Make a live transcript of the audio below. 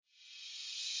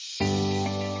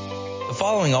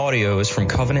following audio is from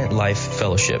Covenant Life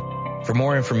Fellowship. For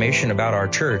more information about our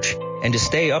church and to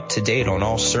stay up to date on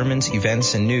all sermons,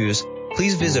 events, and news,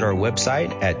 please visit our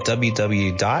website at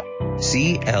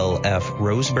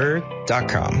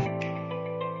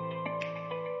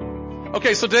www.clfroseburg.com.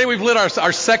 Okay, so today we've lit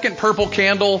our second purple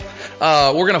candle.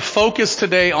 We're going to focus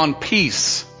today on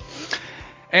peace.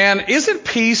 And isn't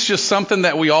peace just something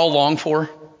that we all long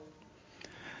for?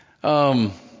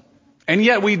 And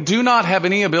yet we do not have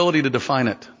any ability to define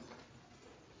it.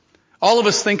 All of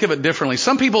us think of it differently.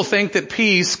 Some people think that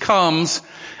peace comes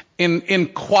in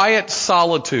quiet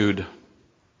solitude.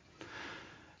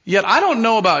 Yet I don't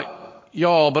know about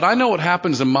y'all, but I know what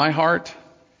happens in my heart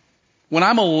when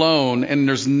I'm alone and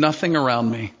there's nothing around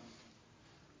me.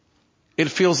 It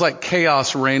feels like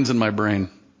chaos reigns in my brain.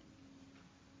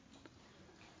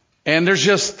 And there's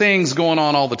just things going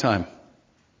on all the time.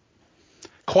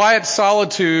 Quiet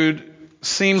solitude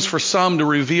seems for some to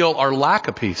reveal our lack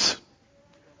of peace.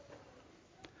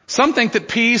 Some think that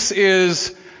peace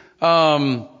is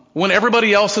when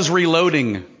everybody else is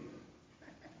reloading.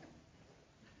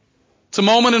 It's a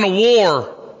moment in a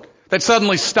war that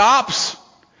suddenly stops.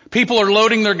 People are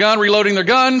loading their gun, reloading their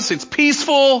guns. It's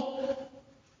peaceful.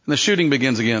 And the shooting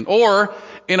begins again. Or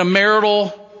in a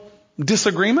marital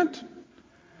disagreement,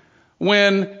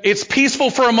 when it's peaceful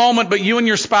for a moment, but you and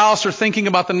your spouse are thinking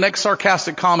about the next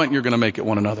sarcastic comment you're going to make at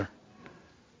one another.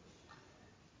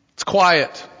 It's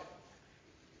quiet.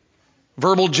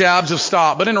 Verbal jabs have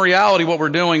stopped. But in reality, what we're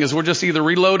doing is we're just either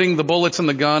reloading the bullets in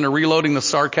the gun or reloading the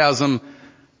sarcasm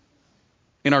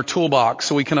in our toolbox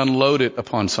so we can unload it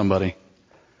upon somebody.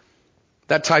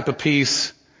 That type of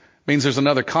peace means there's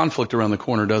another conflict around the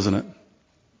corner, doesn't it?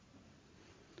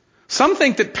 Some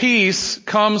think that peace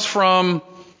comes from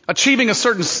achieving a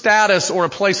certain status or a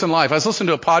place in life. I was listening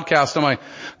to a podcast on my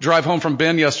drive home from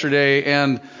Bend yesterday,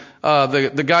 and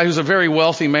the guy who's a very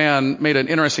wealthy man made an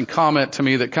interesting comment to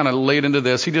me that kind of laid into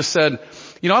this. He just said, I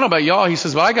don't know about y'all. He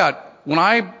says, but when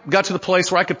I got to the place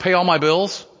where I could pay all my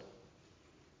bills,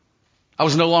 I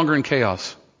was no longer in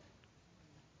chaos.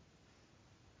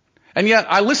 And yet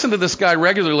I listen to this guy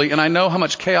regularly and I know how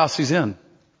much chaos he's in.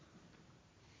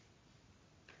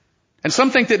 And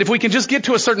some think that if we can just get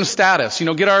to a certain status,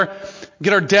 get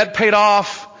our debt paid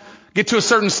off, get to a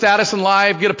certain status in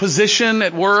life, get a position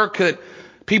at work that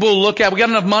people will look at, we got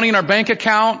enough money in our bank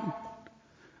account,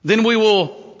 then we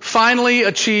will finally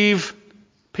achieve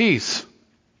peace.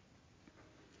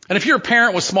 And if you're a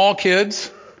parent with small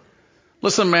kids,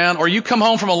 listen, man, or you come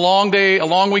home from a long day, a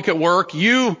long week at work,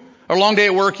 or a long day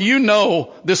at work, you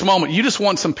know this moment. You just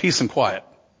want some peace and quiet.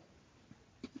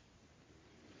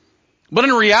 But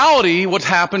in reality, what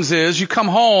happens is you come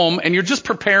home and you're just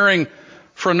preparing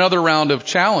for another round of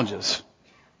challenges.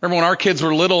 Remember when our kids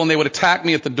were little and they would attack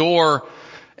me at the door,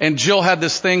 and Jill had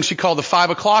this thing she called the 5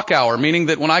 o'clock hour, meaning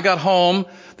that when I got home,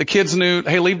 the kids knew,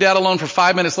 hey, leave dad alone for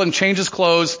 5 minutes, let him change his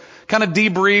clothes, kind of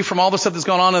debrief from all the stuff that's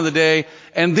going on in the day,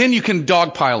 and then you can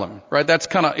dogpile him, right? That's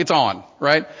it's on,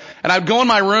 right? And I'd go in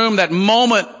my room that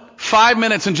moment, 5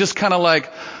 minutes, and just kind of like,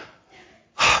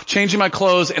 changing my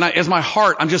clothes, and as my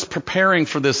heart, I'm just preparing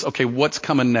for this, okay, what's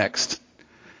coming next?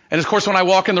 And of course, when I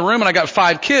walk in the room and I got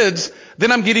 5 kids,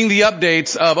 then I'm getting the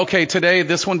updates of, okay, today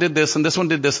this one did this, and this one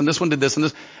did this, and this one did this, and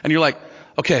this, and you're like,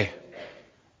 okay.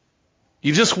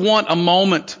 You just want a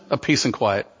moment of peace and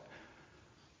quiet.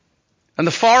 And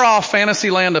the far-off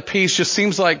fantasy land of peace just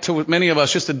seems like, to many of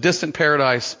us, just a distant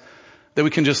paradise that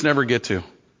we can just never get to.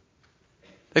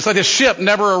 It's like a ship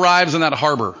never arrives in that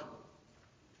harbor.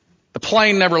 The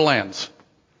plane never lands.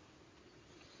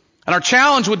 And our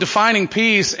challenge with defining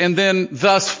peace and then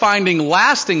thus finding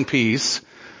lasting peace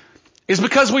is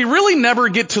because we really never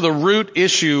get to the root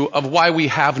issue of why we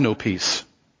have no peace.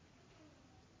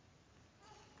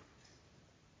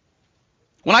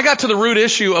 When I got to the root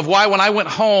issue of why when I went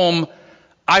home,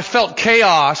 I felt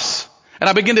chaos, and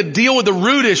I began to deal with the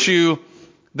root issue,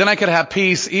 then I could have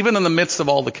peace even in the midst of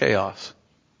all the chaos.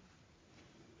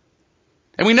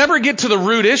 And we never get to the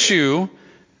root issue,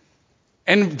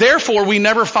 and therefore we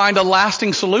never find a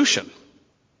lasting solution.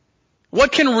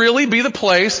 What can really be the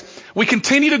place we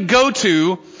continue to go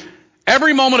to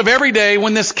every moment of every day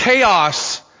when this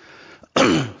chaos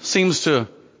seems to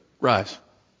rise?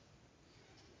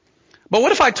 But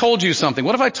what if I told you something?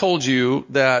 What if I told you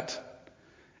that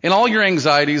in all your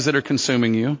anxieties that are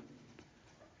consuming you,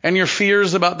 and your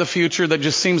fears about the future that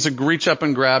just seems to reach up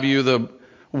and grab you, the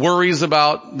worries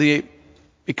about the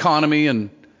economy and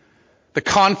the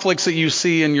conflicts that you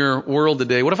see in your world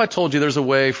today, what if I told you there's a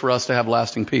way for us to have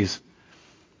lasting peace?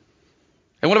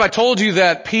 And what if I told you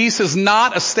that peace is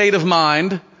not a state of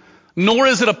mind, nor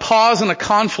is it a pause in a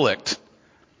conflict,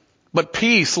 But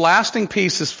peace, lasting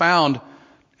peace, is found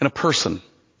in a person.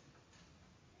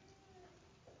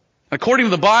 According to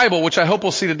the Bible, which I hope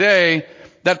we'll see today,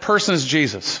 that person is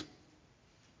Jesus.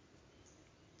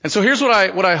 And so here's what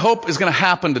I hope is going to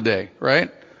happen today,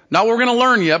 right? Not what we're going to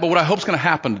learn yet, but what I hope is going to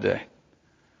happen today.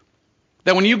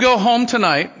 That when you go home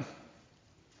tonight,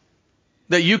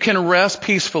 that you can rest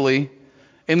peacefully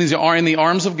in the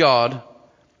arms of God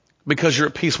because you're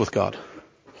at peace with God.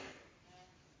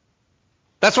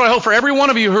 That's what I hope for every one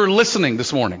of you who are listening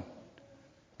this morning,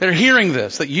 that are hearing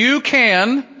this, that you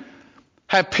can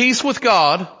have peace with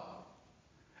God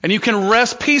and you can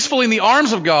rest peacefully in the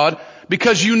arms of God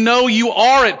because you know you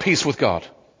are at peace with God.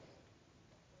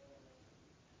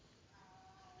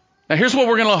 Now here's what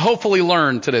we're going to hopefully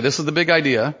learn today. This is the big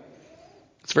idea.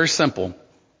 It's very simple.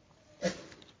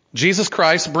 Jesus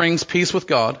Christ brings peace with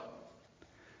God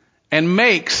and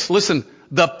makes, listen,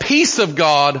 the peace of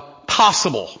God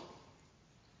possible.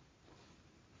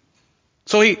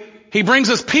 So he brings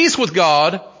us peace with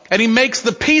God, and he makes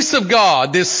the peace of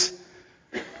God, this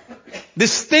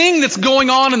thing that's going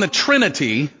on in the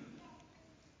Trinity,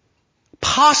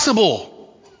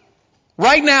 possible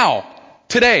right now,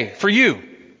 today, for you,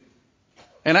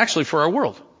 and actually for our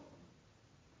world.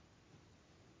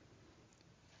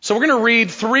 So we're going to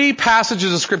read 3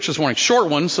 passages of Scripture this morning, short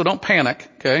ones, so don't panic,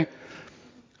 okay?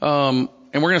 And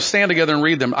we're going to stand together and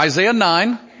read them. Isaiah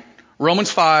 9,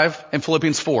 Romans 5, and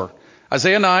Philippians 4.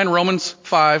 Isaiah 9, Romans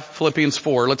 5, Philippians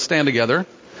 4. Let's stand together.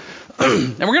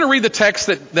 And we're going to read the text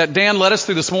that Dan led us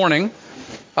through this morning,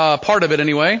 part of it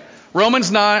anyway.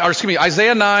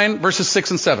 Isaiah 9, verses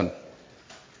 6 and 7.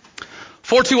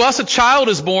 For to us a child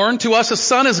is born, to us a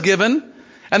son is given,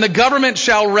 and the government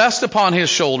shall rest upon his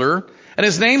shoulder, and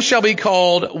his name shall be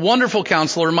called Wonderful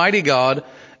Counselor, Mighty God,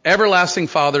 Everlasting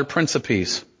Father, Prince of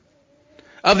Peace.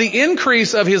 Of the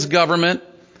increase of his government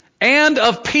and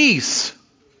of peace,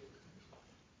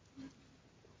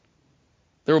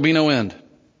 there will be no end.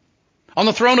 On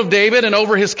the throne of David and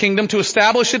over his kingdom, to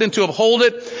establish it and to uphold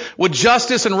it with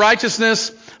justice and righteousness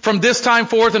from this time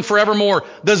forth and forevermore.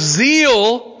 The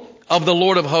zeal of the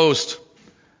Lord of hosts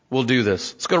will do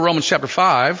this. Let's go to Romans chapter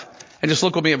 5 and just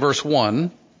look with me at verse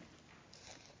 1.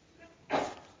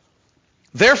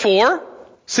 Therefore,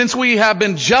 since we have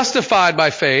been justified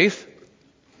by faith,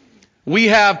 we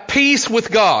have peace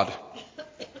with God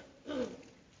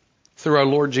through our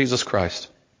Lord Jesus Christ.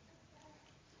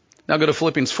 Now go to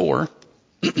Philippians 4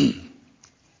 and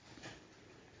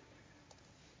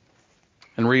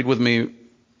read with me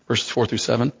verses 4 through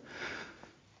 7.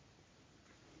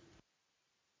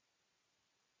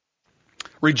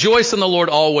 Rejoice in the Lord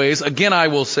always. Again, I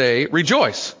will say,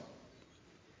 rejoice.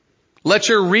 Let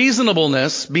your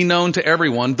reasonableness be known to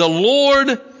everyone. The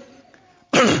Lord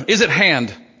is at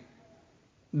hand.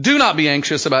 Do not be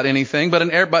anxious about anything, but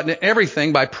in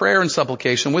everything by prayer and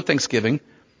supplication with thanksgiving,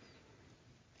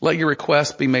 let your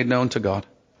requests be made known to God.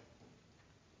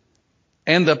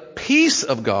 And the peace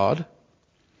of God,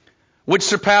 which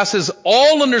surpasses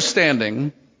all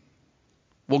understanding,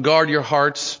 will guard your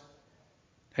hearts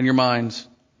and your minds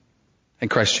in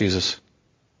Christ Jesus.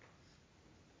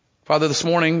 Father, this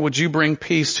morning, would you bring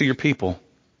peace to your people?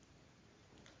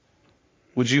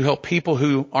 Would you help people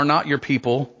who are not your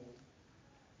people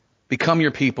become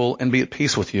your people and be at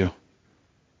peace with you?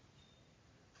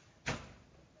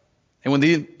 And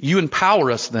when you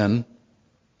empower us then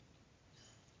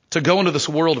to go into this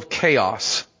world of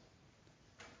chaos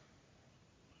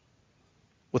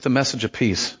with the message of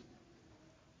peace.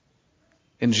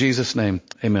 In Jesus' name,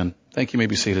 amen. Thank you. You may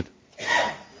be seated.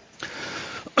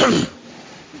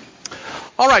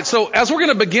 All right, so as we're going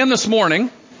to begin this morning,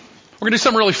 we're going to do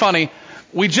something really funny.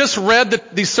 We just read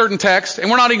these certain texts,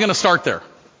 and we're not even going to start there.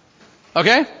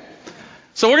 Okay?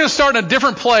 So we're going to start in a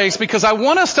different place because I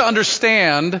want us to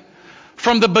understand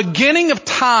from the beginning of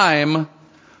time,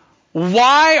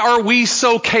 why are we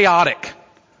so chaotic?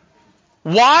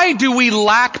 Why do we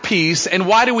lack peace, and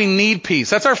why do we need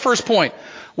peace? That's our first point,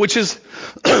 which is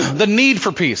the need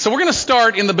for peace. So we're going to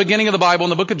start in the beginning of the Bible, in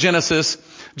the book of Genesis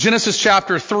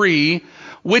chapter 3,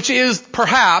 which is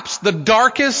perhaps the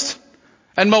darkest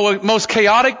and most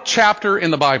chaotic chapter in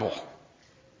the Bible.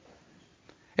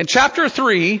 In chapter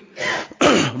 3,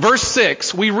 verse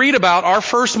 6, we read about our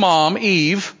first mom,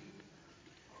 Eve,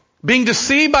 being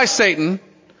deceived by Satan,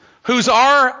 who's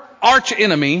our arch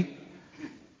enemy,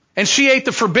 and she ate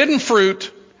the forbidden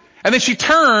fruit, and then she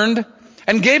turned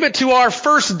and gave it to our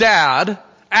first dad,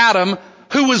 Adam,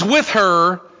 who was with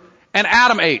her, and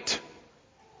Adam ate.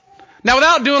 Now,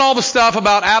 without doing all the stuff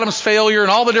about Adam's failure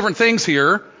and all the different things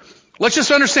here, let's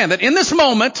just understand that in this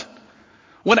moment,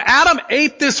 when Adam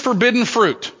ate this forbidden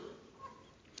fruit,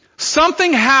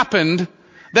 something happened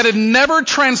that had never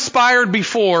transpired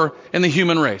before in the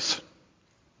human race.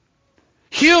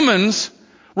 Humans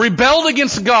rebelled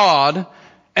against God,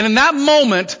 and in that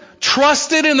moment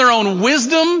trusted in their own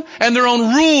wisdom and their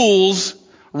own rules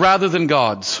rather than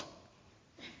God's.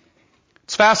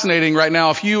 It's fascinating right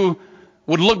now. If you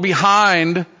would look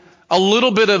behind a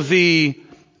little bit of the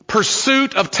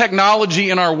pursuit of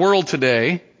technology in our world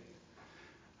today,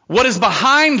 what is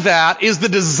behind that is the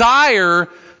desire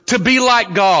to be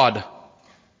like God,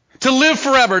 to live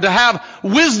forever, to have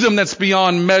wisdom that's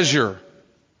beyond measure.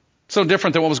 So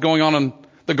different than what was going on in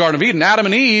the Garden of Eden. Adam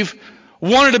and Eve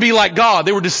wanted to be like God.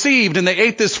 They were deceived and they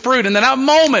ate this fruit. And then that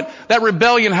moment, that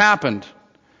rebellion happened.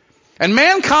 And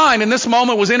mankind in this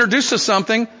moment was introduced to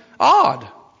something odd.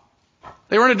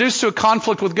 They were introduced to a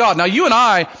conflict with God. Now you and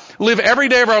I live every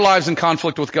day of our lives in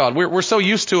conflict with God. We're so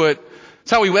used to it.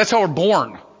 That's how we're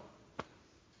born.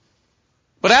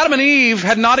 But Adam and Eve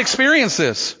had not experienced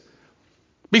this.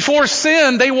 Before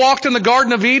sin, they walked in the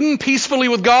Garden of Eden peacefully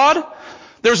with God.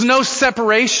 There's no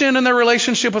separation in their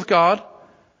relationship with God.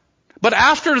 But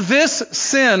after this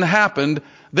sin happened,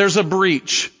 there's a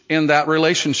breach in that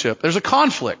relationship. There's a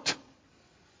conflict.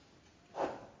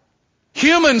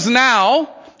 Humans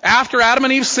now, after Adam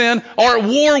and Eve sin, are at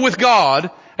war with God.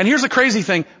 And here's the crazy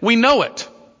thing. We know it.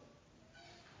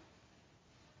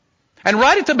 And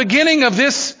right at the beginning of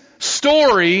this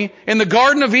story in the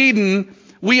Garden of Eden,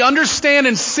 we understand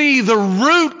and see the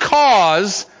root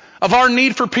cause of our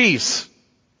need for peace.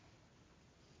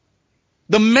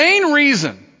 The main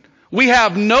reason we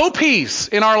have no peace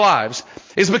in our lives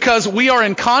is because we are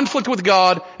in conflict with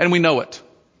God and we know it.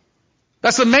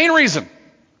 That's the main reason.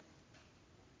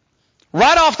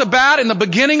 Right off the bat, in the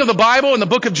beginning of the Bible, in the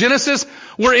book of Genesis,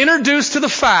 we're introduced to the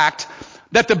fact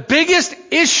that the biggest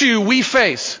issue we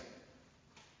face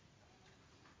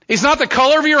is not the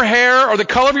color of your hair or the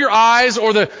color of your eyes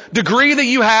or the degree that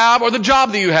you have or the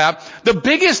job that you have. The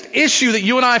biggest issue that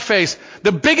you and I face,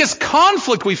 the biggest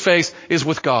conflict we face is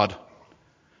with God.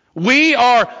 We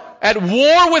are at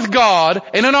war with God,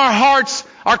 and in our hearts,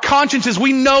 our consciences,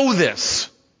 we know this.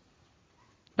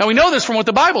 Now we know this from what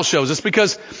the Bible shows us,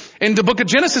 because in the book of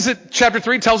Genesis, chapter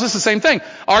 3 tells us the same thing.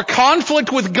 Our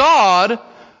conflict with God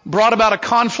brought about a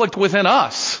conflict within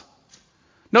us.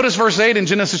 Notice verse 8 in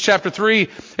Genesis chapter 3,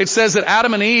 it says that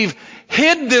Adam and Eve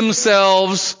hid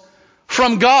themselves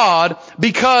from God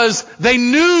because they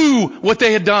knew what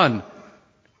they had done.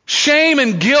 Shame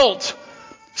and guilt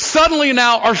suddenly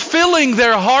now are filling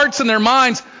their hearts and their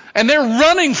minds, and they're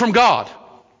running from God.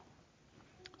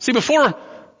 See, before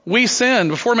we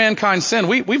sinned, before mankind sinned,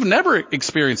 we've never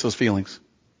experienced those feelings.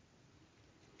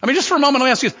 I mean, just for a moment, let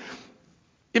me ask you,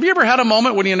 have you ever had a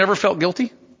moment when you never felt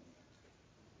guilty?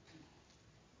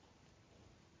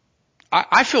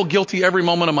 I feel guilty every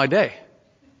moment of my day.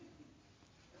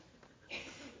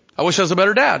 I wish I was a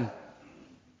better dad.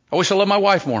 I wish I loved my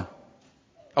wife more.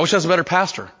 I wish I was a better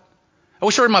pastor. I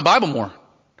wish I read my Bible more.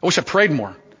 I wish I prayed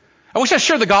more. I wish I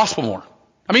shared the gospel more.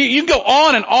 I mean, you can go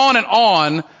on and on and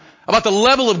on about the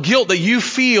level of guilt that you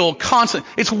feel constantly.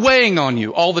 It's weighing on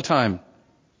you all the time.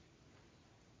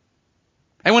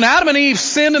 And when Adam and Eve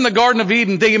sinned in the Garden of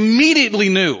Eden, they immediately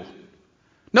knew.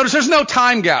 Notice there's no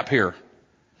time gap here.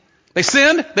 They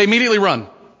sinned, they immediately run.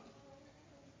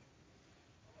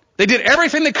 They did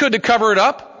everything they could to cover it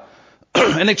up,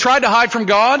 and they tried to hide from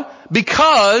God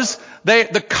because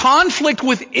the conflict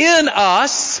within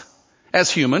us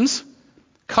as humans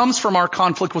comes from our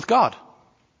conflict with God.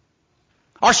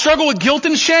 Our struggle with guilt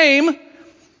and shame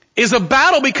is a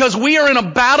battle because we are in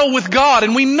a battle with God,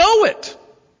 and we know it.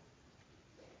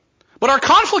 But our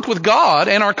conflict with God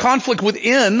and our conflict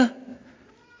within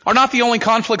are not the only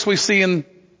conflicts we see in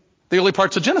the early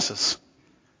parts of Genesis.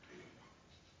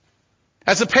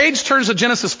 As the page turns to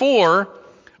Genesis 4,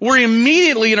 we're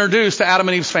immediately introduced to Adam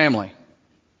and Eve's family.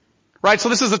 Right? So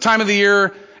this is the time of the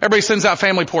year everybody sends out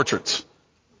family portraits.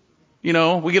 You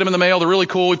know, we get them in the mail. They're really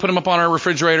cool. We put them up on our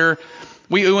refrigerator.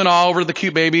 We ooh and ah over the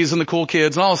cute babies and the cool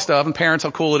kids and all this stuff, and parents,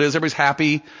 how cool it is. Everybody's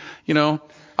happy. You know,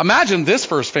 imagine this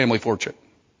first family portrait.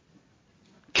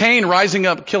 Cain rising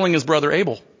up, killing his brother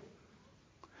Abel.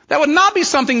 That would not be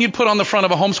something you'd put on the front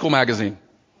of a homeschool magazine.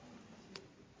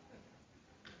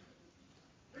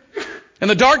 In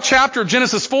the dark chapter of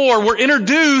Genesis 4, we're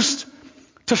introduced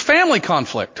to family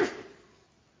conflict.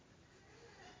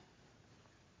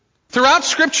 Throughout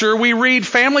Scripture, we read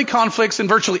family conflicts in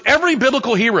virtually every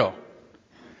biblical hero.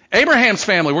 Abraham's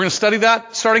family, we're going to study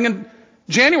that starting in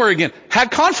January again, had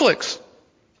conflicts.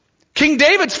 King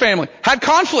David's family had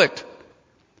conflict.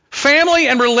 Family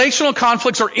and relational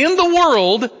conflicts are in the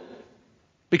world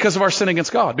because of our sin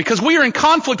against God. Because we are in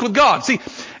conflict with God. See,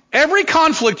 Every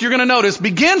conflict, you're going to notice,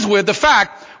 begins with the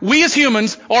fact we as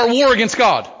humans are at war against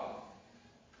God.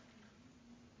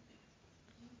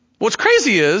 What's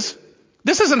crazy is,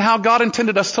 this isn't how God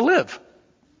intended us to live.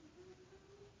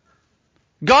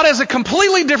 God has a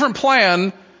completely different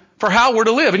plan for how we're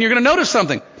to live. And you're going to notice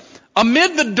something.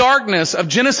 Amid the darkness of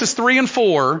Genesis 3 and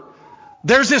 4,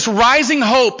 there's this rising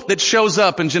hope that shows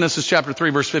up in Genesis chapter 3,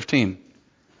 verse 15.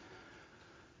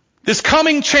 This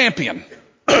coming champion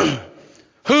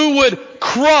who would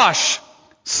crush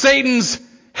Satan's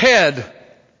head.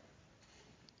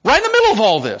 Right in the middle of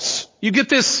all this, you get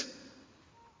this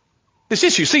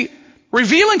issue. See,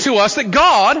 revealing to us that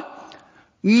God,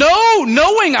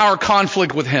 knowing our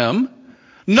conflict with Him,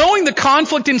 knowing the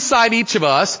conflict inside each of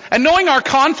us, and knowing our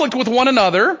conflict with one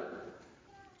another,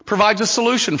 provides a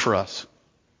solution for us.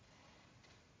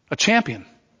 A champion,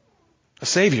 a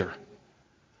savior,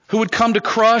 who would come to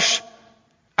crush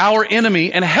our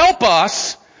enemy and help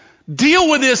us deal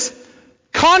with this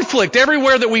conflict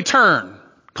everywhere that we turn.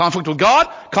 Conflict with God,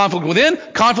 conflict within,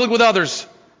 conflict with others.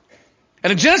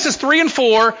 And in Genesis 3 and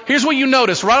 4, here's what you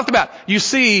notice right off the bat. You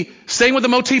see, staying with the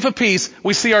motif of peace,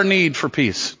 we see our need for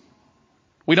peace.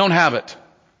 We don't have it.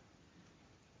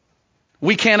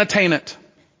 We can't attain it.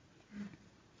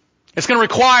 It's going to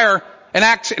require an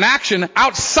action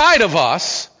outside of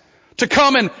us to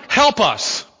come and help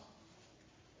us.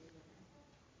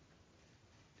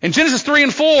 In Genesis 3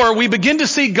 and 4, we begin to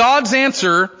see God's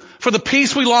answer for the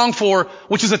peace we long for,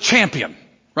 which is a champion,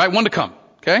 right? One to come,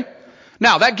 okay?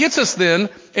 Now, that gets us then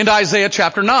into Isaiah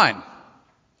chapter 9.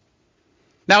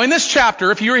 Now, in this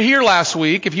chapter, if you were here last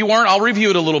week, if you weren't, I'll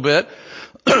review it a little bit.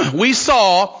 We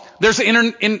saw there's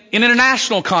an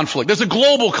international conflict. There's a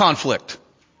global conflict.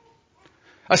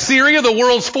 Assyria, the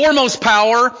world's foremost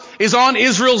power, is on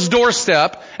Israel's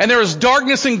doorstep, and there is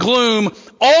darkness and gloom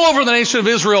all over the nation of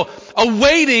Israel,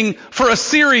 awaiting for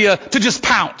Assyria to just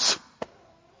pounce.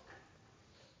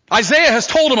 Isaiah has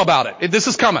told them about it. This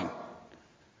is coming.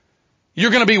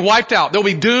 You're going to be wiped out. There'll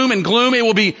be doom and gloom. It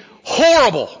will be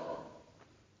horrible.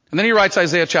 And then he writes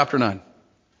Isaiah chapter 9.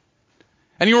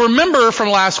 And you remember from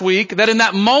last week that in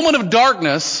that moment of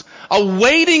darkness,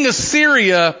 awaiting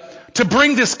Assyria to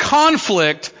bring this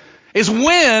conflict is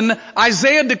when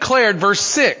Isaiah declared verse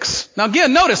 6. Now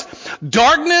again, notice,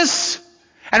 darkness,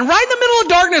 and right in the middle of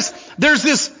darkness, there's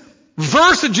this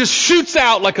verse that just shoots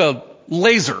out like a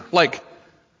laser. Like,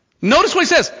 notice what he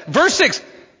says. Verse 6,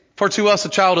 for to us a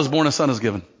child is born, a son is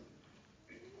given.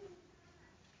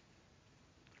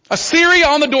 Assyria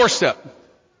on the doorstep.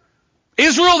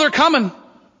 Israel, they're coming.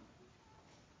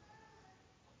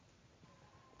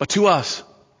 But to us,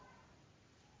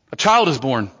 a child is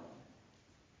born,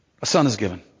 a son is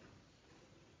given.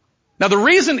 Now the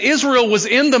reason Israel was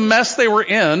in the mess they were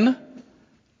in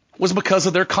was because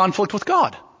of their conflict with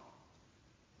God.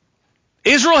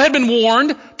 Israel had been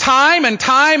warned time and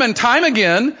time and time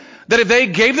again that if they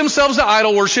gave themselves to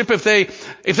idol worship, if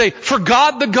they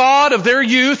forgot the God of their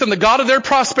youth and the God of their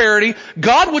prosperity,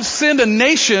 God would send a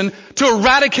nation to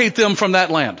eradicate them from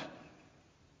that land.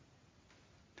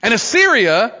 And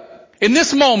Assyria, in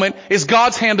this moment, is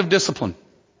God's hand of discipline.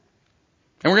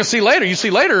 And we're going to see later, you see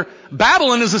later,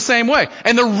 Babylon is the same way.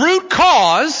 And the root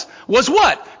cause was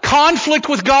what? Conflict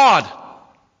with God.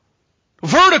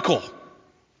 Vertical.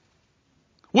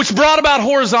 Which brought about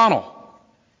horizontal.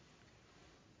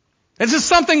 This is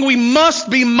something we must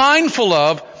be mindful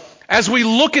of as we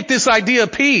look at this idea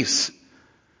of peace.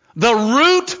 The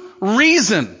root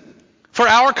reason for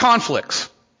our conflicts,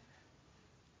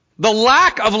 the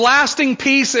lack of lasting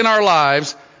peace in our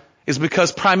lives, is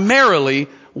because primarily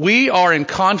we are in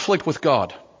conflict with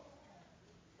God.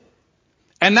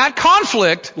 And that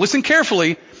conflict, listen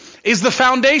carefully, is the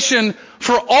foundation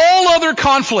for all other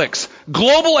conflicts,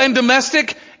 global and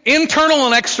domestic, internal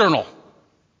and external.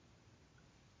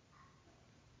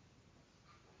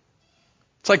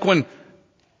 It's like when, I think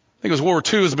it was World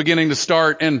War II was beginning to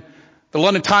start, and the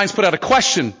London Times put out a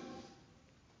question.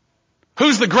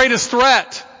 Who's the greatest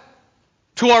threat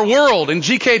to our world? And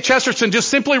G.K. Chesterton just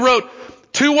simply wrote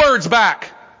 2 words back.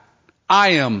 I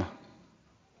am.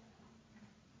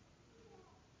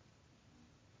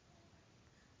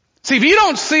 See, if you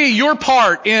don't see your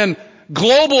part in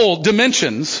global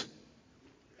dimensions,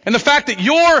 and the fact that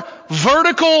your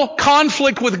vertical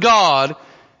conflict with God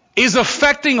is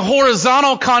affecting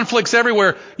horizontal conflicts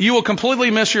everywhere, you will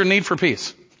completely miss your need for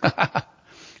peace.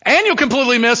 And you'll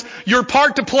completely miss your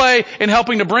part to play in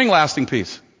helping to bring lasting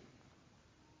peace.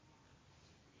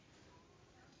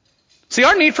 See,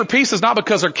 our need for peace is not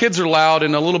because our kids are loud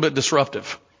and a little bit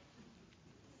disruptive.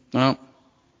 No.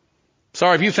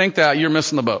 Sorry, if you think that, you're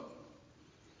missing the boat.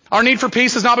 Our need for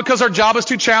peace is not because our job is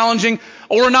too challenging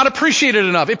or we're not appreciated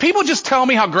enough. If people just tell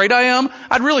me how great I am,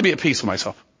 I'd really be at peace with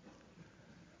myself.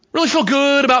 Really feel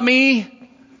good about me.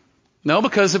 No,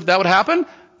 because if that would happen,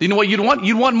 you know what you'd want?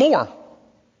 You'd want more.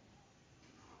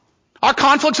 Our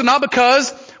conflicts are not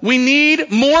because we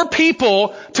need more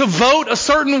people to vote a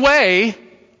certain way.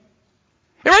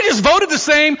 If I just voted the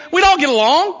same, we'd all get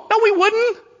along. No, we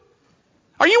wouldn't.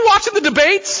 Are you watching the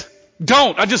debates?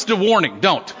 Don't. I just a warning.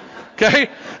 Don't. Okay?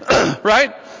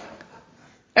 Right?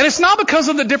 And it's not because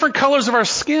of the different colors of our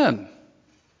skin.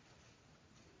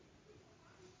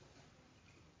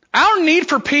 Our need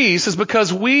for peace is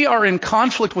because we are in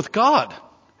conflict with God.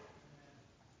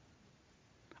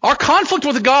 Our conflict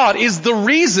with God is the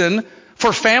reason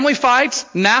for family fights,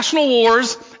 national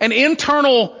wars, and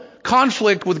internal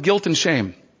conflict with guilt and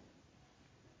shame.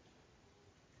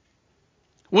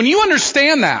 When you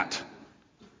understand that,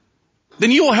 then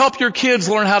you will help your kids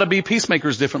learn how to be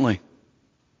peacemakers differently.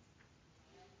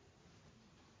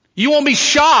 You won't be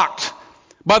shocked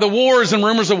by the wars and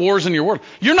rumors of wars in your world.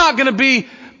 You're not going to be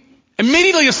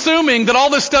immediately assuming that all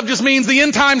this stuff just means the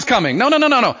end time's coming.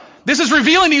 No. This is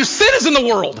revealing to you sin is in the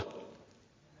world.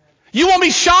 You won't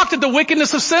be shocked at the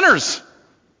wickedness of sinners.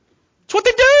 It's what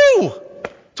they do.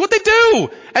 It's what they do.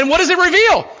 And what does it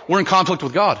reveal? We're in conflict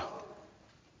with God.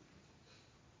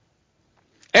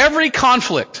 Every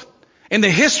conflict in the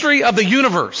history of the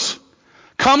universe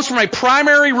comes from a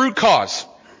primary root cause.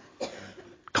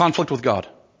 Conflict with God.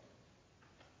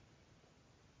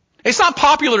 It's not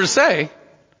popular to say.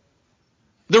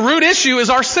 The root issue is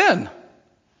our sin.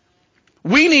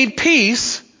 We need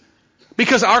peace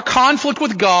because our conflict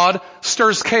with God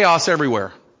stirs chaos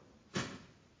everywhere.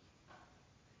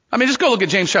 I mean, just go look at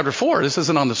James chapter 4. This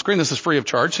isn't on the screen. This is free of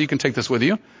charge, so you can take this with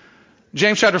you.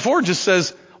 James chapter 4 just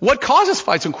says, what causes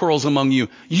fights and quarrels among you?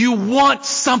 You want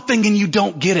something and you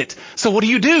don't get it. So what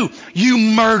do? You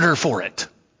murder for it.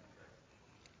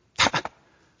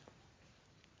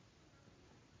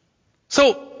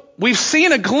 So we've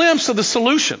seen a glimpse of the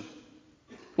solution.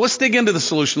 Let's dig into the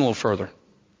solution a little further.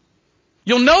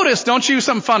 You'll notice, don't you,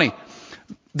 something funny.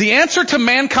 The answer to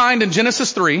mankind in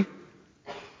Genesis 3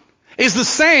 is the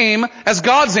same as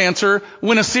God's answer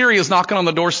when Assyria is knocking on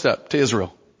the doorstep to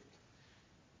Israel.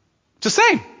 It's the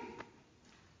same.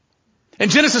 In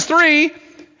Genesis 3,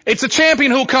 it's a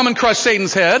champion who will come and crush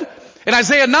Satan's head. In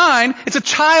Isaiah 9, it's a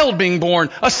child being born,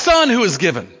 a son who is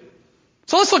given.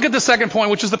 So let's look at the second point,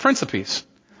 which is the Prince of Peace.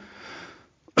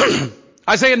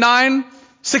 Isaiah 9,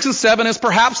 6 and 7 is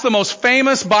perhaps the most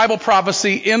famous Bible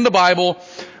prophecy in the Bible,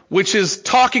 which is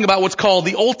talking about what's called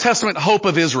the Old Testament hope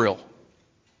of Israel.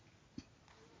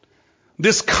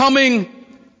 This coming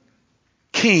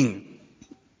king.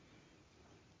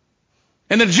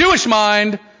 In the Jewish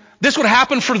mind, this would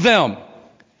happen for them.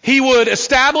 He would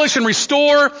establish and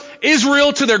restore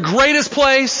Israel to their greatest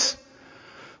place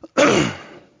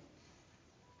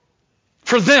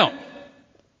for them.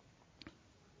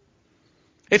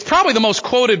 It's probably the most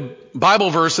quoted Bible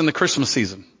verse in the Christmas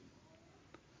season.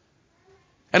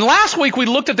 And last week we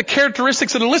looked at the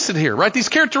characteristics that are listed here, right? These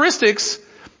characteristics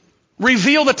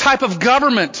reveal the type of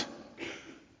government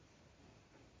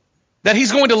that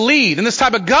he's going to lead. And this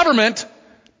type of government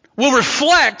will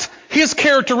reflect his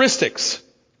characteristics,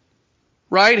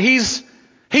 right? He's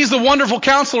the wonderful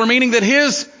counselor, meaning that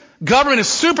his government is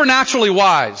supernaturally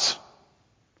wise.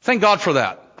 Thank God for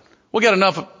that. We got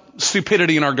enough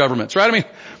stupidity in our governments, right? I mean,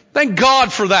 thank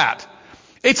God for that.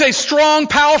 It's a strong,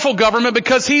 powerful government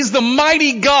because he's the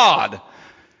mighty God,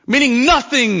 meaning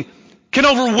nothing can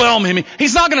overwhelm him.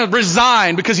 He's not going to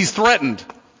resign because he's threatened.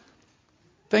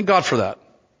 Thank God for that.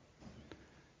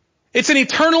 It's an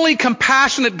eternally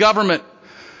compassionate government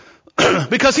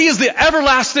because he is the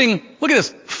everlasting, look at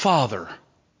this, Father.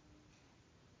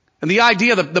 And the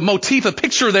idea, the motif, the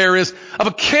picture there is of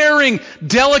a caring,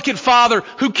 delicate father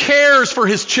who cares for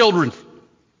his children.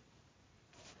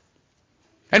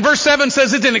 And verse 7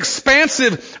 says it's an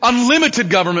expansive, unlimited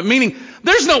government, meaning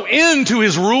there's no end to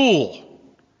his rule.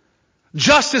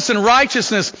 Justice and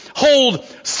righteousness hold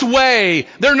sway.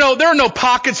 There are no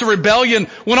pockets of rebellion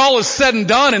when all is said and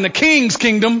done in the king's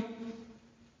kingdom.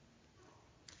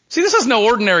 See, this is no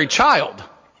ordinary child.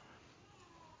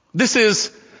 This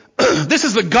is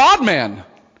the God-man.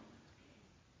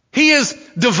 He is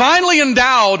divinely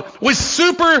endowed with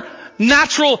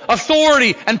supernatural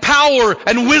authority and power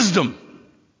and wisdom.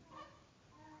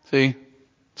 See?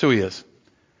 That's who he is.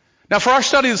 Now for our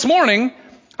study this morning,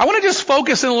 I want to just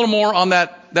focus in a little more on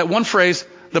that one phrase,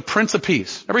 the Prince of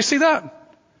Peace. Everybody see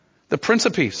that? The Prince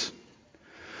of Peace.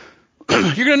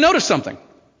 You're going to notice something.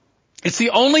 It's the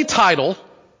only title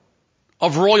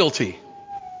of royalty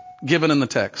given in the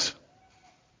text.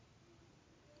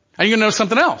 And you're going to notice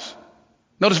something else.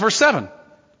 Notice verse 7.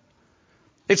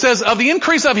 It says, of the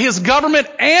increase of his government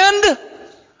and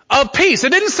of peace.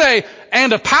 It didn't say,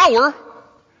 and of power,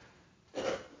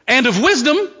 and of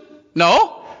wisdom.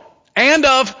 No. And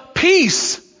of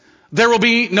peace. There will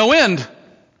be no end.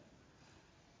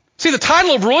 See, the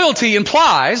title of royalty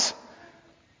implies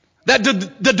that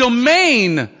the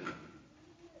domain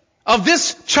of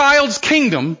this child's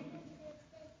kingdom,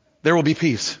 there will be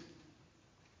peace.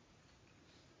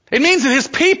 It means that his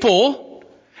people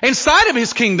inside of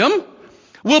his kingdom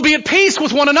will be at peace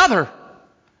with one another.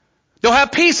 They'll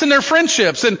have peace in their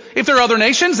friendships. And if there are other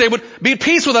nations, they would be at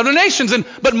peace with other nations.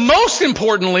 But most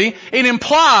importantly, it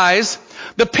implies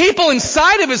the people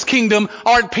inside of his kingdom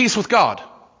are at peace with God.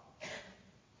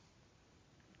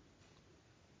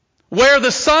 Where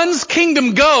the Son's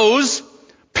kingdom goes,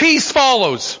 peace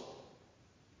follows.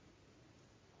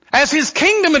 As his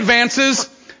kingdom advances,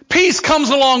 peace comes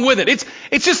along with it.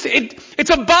 It's just a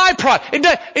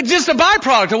byproduct. It's just a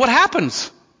byproduct of what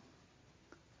happens.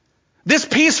 This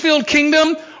peace-filled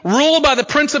kingdom, ruled by the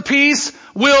Prince of Peace,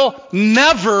 will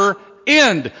never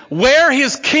end. Where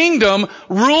his kingdom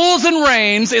rules and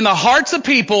reigns in the hearts of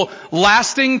people,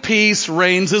 lasting peace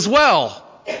reigns as well.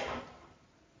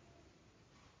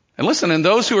 And listen, and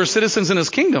those who are citizens in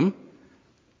his kingdom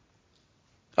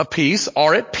of peace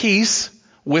are at peace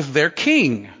with their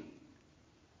king.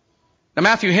 Now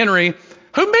Matthew Henry,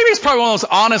 who maybe is probably one of those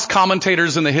honest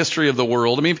commentators in the history of the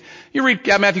world. I mean, if you read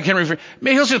Matthew Henry,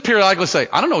 maybe he'll just periodically say,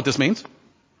 I don't know what this means.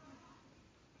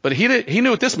 But he knew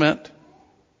what this meant.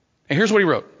 And here's what he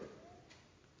wrote.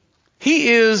 He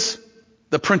is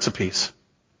the Prince of Peace.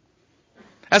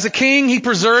 As a king, he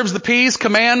preserves the peace,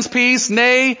 commands peace,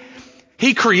 nay,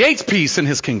 he creates peace in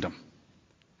his kingdom.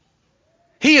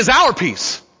 He is our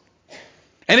peace.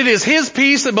 And it is his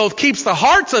peace that both keeps the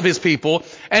hearts of his people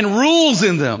and rules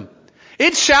in them.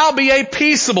 It shall be a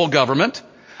peaceable government,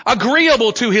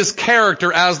 agreeable to his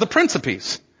character as the Prince of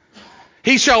Peace.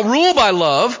 He shall rule by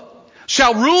love,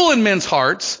 shall rule in men's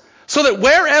hearts, so that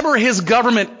wherever his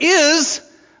government is,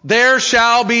 there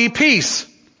shall be peace.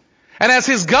 And as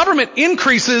his government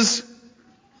increases,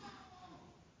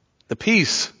 the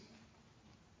peace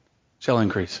shall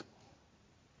increase.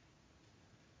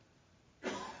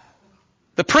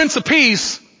 The Prince of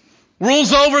Peace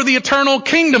rules over the eternal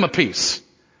kingdom of peace.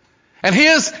 And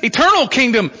his eternal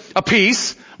kingdom of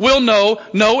peace will know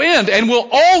no end and will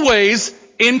always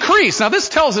increase. Now this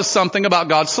tells us something about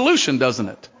God's solution, doesn't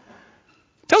it?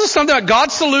 It tells us something about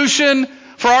God's solution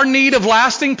for our need of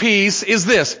lasting peace is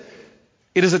this.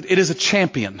 It is a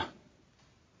champion.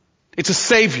 It's a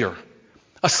savior,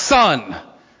 a son,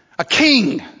 a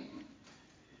king.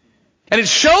 And it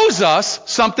shows us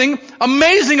something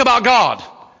amazing about God.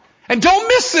 And don't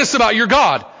miss this about your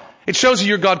God. It shows you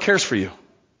your God cares for you.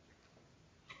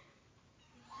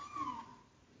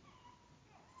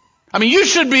 I mean, you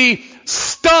should be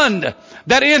stunned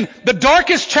that in the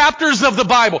darkest chapters of the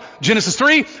Bible, Genesis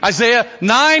 3, Isaiah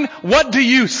 9, what do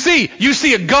you see? You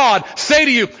see a God say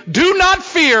to you, do not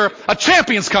fear, a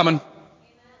champion's coming.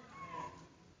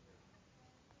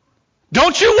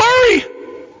 Don't you worry.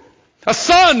 A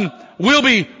son will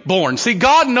be born. See,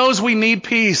 God knows we need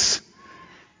peace.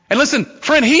 And listen,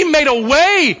 friend, he made a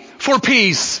way for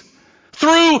peace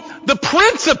through the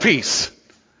Prince of Peace.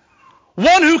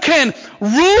 One who can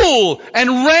rule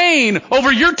and reign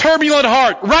over your turbulent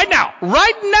heart. Right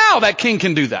now, that king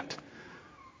can do that.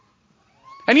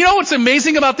 And you know what's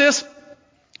amazing about this?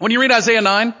 When you read Isaiah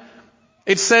 9,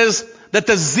 it says that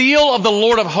the zeal of the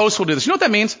Lord of hosts will do this. You know what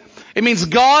that means? It means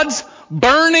God's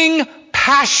burning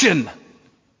passion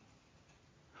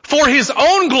for his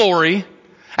own glory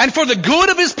and for the good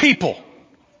of his people,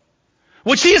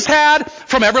 which he has had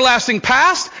from everlasting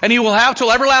past and he will have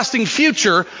till everlasting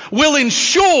future, will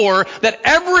ensure that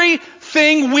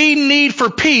everything we need for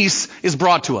peace is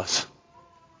brought to us.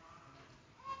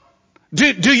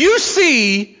 Do you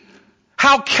see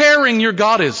how caring your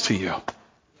God is to you?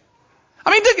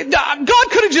 I mean, God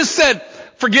could have just said,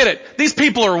 forget it. These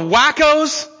people are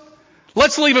wackos.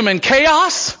 Let's leave them in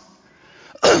chaos.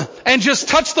 And just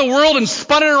touched the world and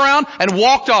spun it around and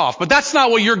walked off. But that's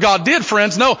not what your God did,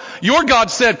 friends. No, your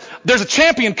God said, there's a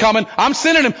champion coming. I'm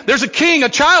sending him. There's a king, a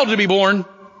child to be born.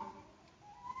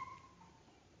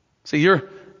 See, you're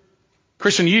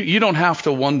Christian, you don't have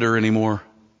to wonder anymore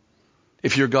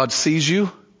if your God sees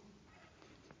you,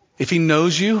 if he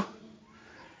knows you,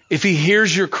 if he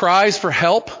hears your cries for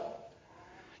help.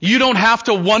 You don't have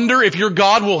to wonder if your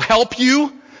God will help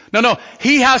you. No,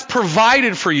 he has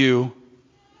provided for you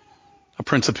a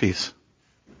Prince of Peace.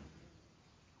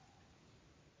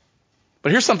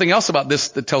 But here's something else about this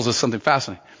that tells us something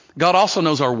fascinating. God also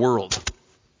knows our world.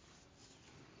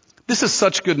 This is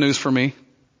such good news for me.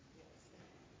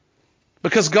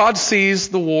 Because God sees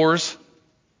the wars.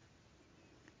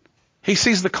 He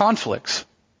sees the conflicts.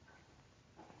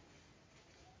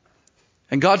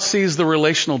 And God sees the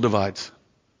relational divides.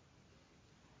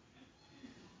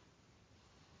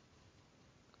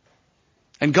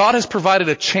 And God has provided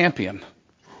a champion,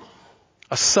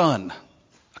 a son,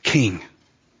 a king,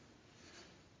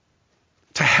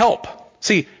 to help.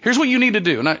 See, here's what you need to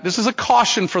do. And this is a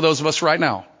caution for those of us right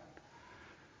now.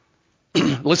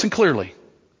 Listen clearly.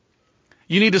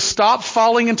 You need to stop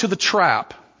falling into the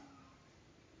trap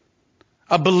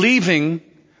of believing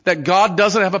that God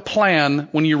doesn't have a plan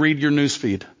when you read your news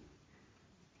feed.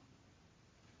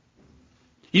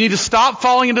 You need to stop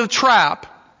falling into the trap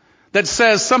that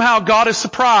says somehow God is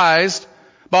surprised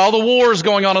by all the wars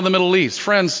going on in the Middle East.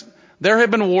 Friends, there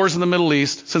have been wars in the Middle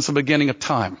East since the beginning of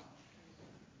time.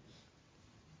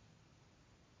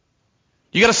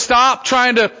 You got to stop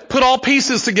trying to put all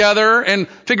pieces together and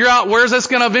figure out where's this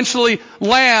going to eventually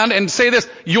land and say this.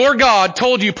 Your God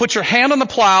told you, put your hand on the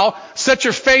plow, set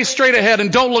your face straight ahead,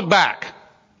 and don't look back.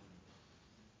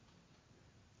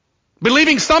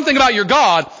 Believing something about your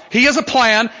God, He has a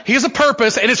plan, He has a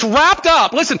purpose, and it's wrapped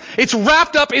up. Listen, it's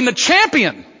wrapped up in the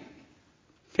champion.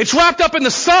 It's wrapped up in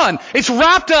the Son. It's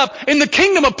wrapped up in the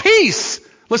kingdom of peace.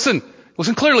 Listen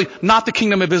clearly, not the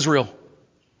kingdom of Israel.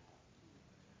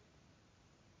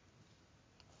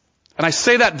 And I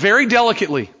say that very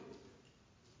delicately.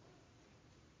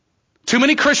 Too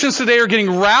many Christians today are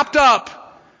getting wrapped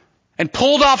up and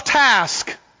pulled off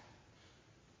task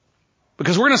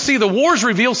because we're going to see the wars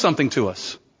reveal something to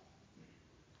us.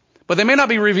 But they may not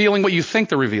be revealing what you think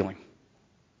they're revealing.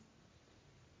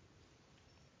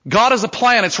 God has a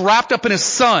plan. It's wrapped up in His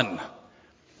Son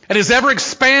and His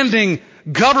ever-expanding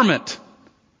government.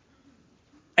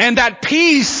 And that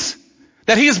peace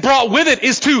that He has brought with it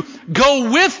is to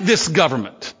go with this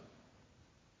government.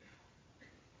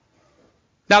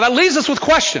 Now that leaves us with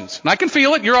questions. And I can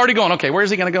feel it. You're already going, okay, where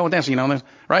is He going to go with this? You know,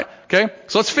 right? Okay.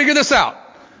 So let's figure this out.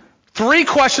 3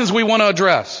 questions we want to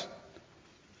address.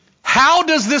 How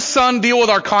does this Son deal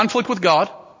with our conflict with God?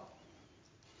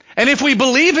 And if we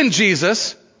believe in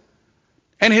Jesus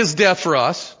and His death for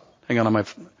us, hang on my,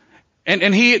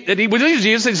 and He believes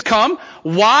Jesus has come,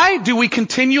 why do we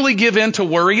continually give in to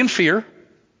worry and fear?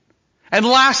 And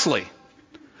lastly,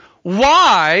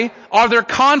 why are there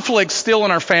conflicts still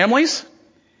in our families,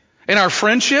 in our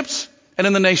friendships, and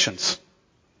in the nations?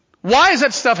 Why is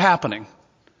that stuff happening?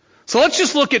 So let's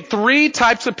just look at 3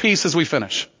 types of peace as we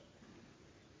finish.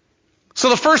 So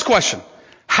the first question,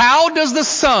 how does the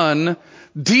Son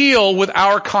deal with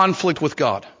our conflict with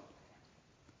God?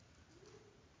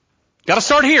 Got to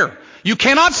start here. You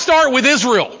cannot start with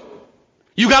Israel.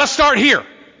 You got to start here.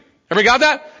 Everybody got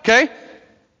that? Okay?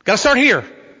 Got to start here.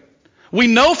 We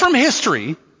know from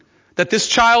history that this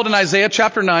child in Isaiah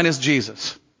chapter 9 is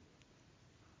Jesus.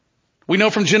 We know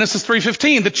from Genesis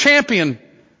 3:15 the champion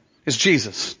is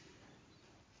Jesus.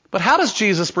 But how does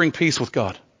Jesus bring peace with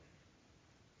God?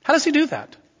 How does He do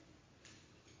that?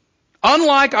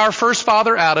 Unlike our first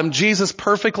father Adam, Jesus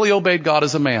perfectly obeyed God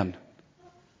as a man.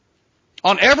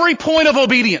 On every point of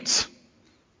obedience.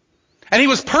 And He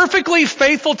was perfectly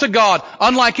faithful to God,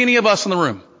 unlike any of us in the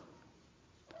room.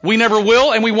 We never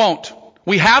will and we won't.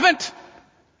 We haven't.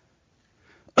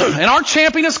 And our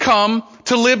champion has come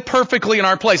to live perfectly in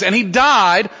our place. And He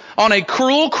died on a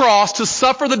cruel cross to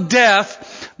suffer the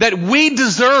death that we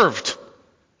deserved.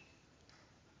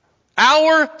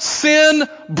 Our sin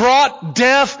brought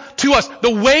death to us. The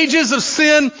wages of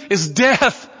sin is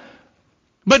death.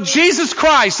 But Jesus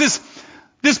Christ,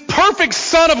 this perfect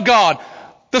Son of God,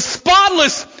 the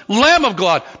spotless Lamb of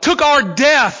God, took our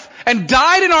death and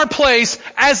died in our place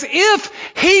as if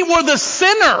He were the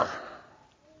sinner.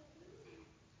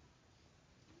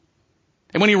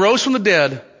 And when He rose from the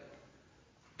dead,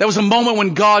 that was a moment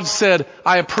when God said,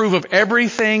 I approve of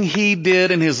everything He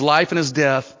did in His life and His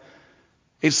death.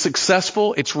 It's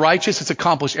successful, it's righteous, it's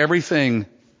accomplished everything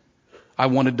I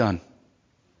wanted done.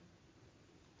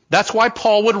 That's why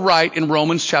Paul would write in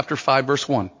Romans chapter 5 verse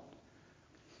 1.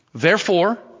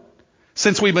 Therefore,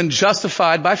 since we've been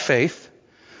justified by faith,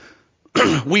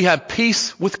 we have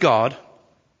peace with God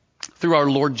through our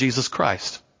Lord Jesus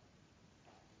Christ.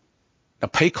 Now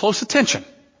pay close attention.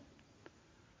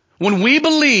 When we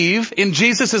believe in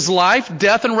Jesus' life,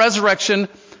 death, and resurrection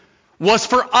was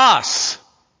for us,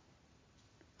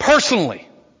 personally,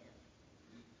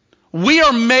 we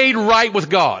are made right with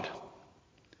God.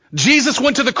 Jesus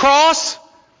went to the cross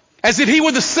as if He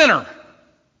were the sinner.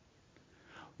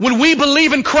 When we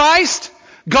believe in Christ,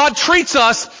 God treats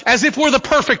us as if we're the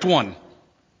perfect one.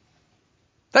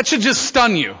 That should just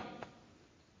stun you.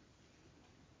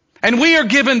 And we are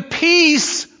given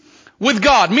peace with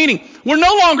God, meaning we're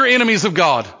no longer enemies of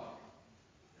God.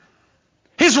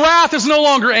 His wrath is no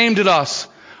longer aimed at us.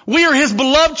 We are His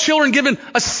beloved children, given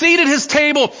a seat at His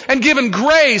table and given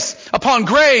grace upon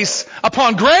grace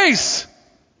upon grace.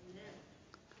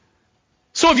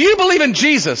 So if you believe in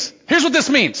Jesus, here's what this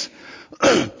means.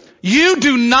 You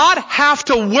do not have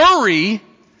to worry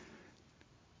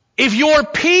if your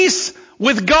peace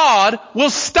with God will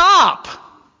stop.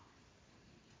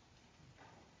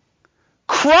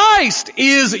 Christ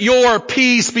is your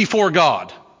peace before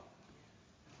God.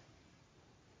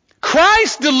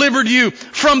 Christ delivered you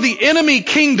from the enemy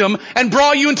kingdom and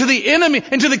brought you into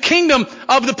the kingdom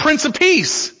of the Prince of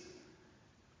Peace.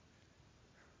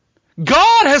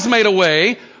 God has made a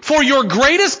way for your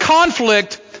greatest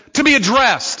conflict to be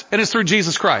addressed, and it's through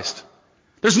Jesus Christ.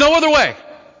 There's no other way.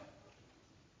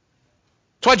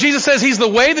 That's why Jesus says He's the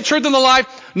way, the truth, and the life.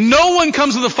 No one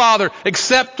comes to the Father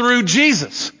except through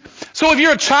Jesus. So if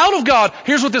you're a child of God,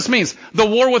 here's what this means. The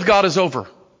war with God is over.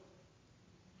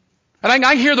 And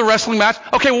I hear the wrestling match.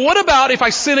 Okay, well, what about if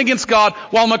I sin against God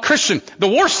while I'm a Christian? The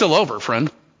war's still over,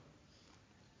 friend.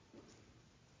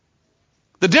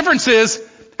 The difference is,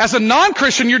 as a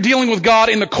non-Christian, you're dealing with God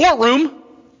in the courtroom.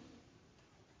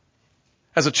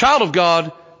 As a child of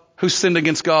God who sinned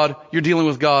against God, you're dealing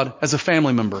with God as a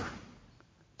family member.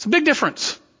 It's a big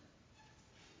difference.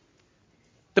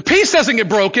 The peace doesn't get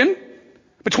broken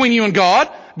between you and God.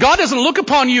 God doesn't look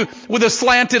upon you with a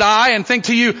slanted eye and think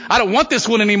to you, I don't want this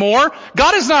one anymore.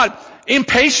 God is not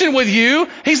impatient with you.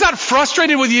 He's not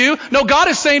frustrated with you. No, God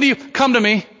is saying to you, come to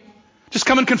me. Just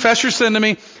come and confess your sin to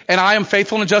me, and I am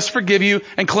faithful and just to forgive you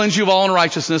and cleanse you of all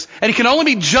unrighteousness. And He can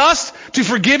only be just to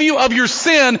forgive you of your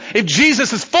sin if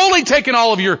Jesus has fully taken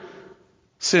all of your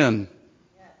sin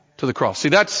to the cross. See,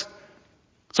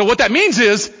 so what that means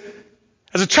is,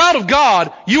 as a child of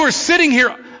God, you are sitting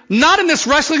here not in this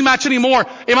wrestling match anymore.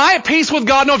 Am I at peace with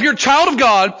God? No, if you're a child of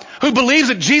God who believes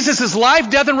that Jesus' life,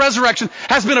 death, and resurrection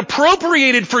has been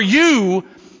appropriated for you,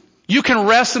 you can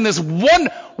rest in this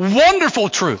wonderful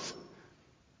truth.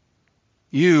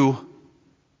 You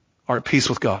are at peace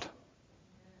with God.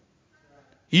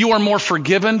 You are more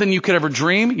forgiven than you could ever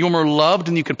dream. You are more loved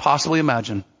than you could possibly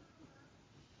imagine.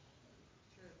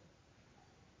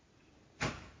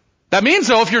 That means,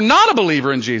 though, if you're not a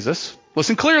believer in Jesus,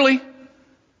 listen clearly,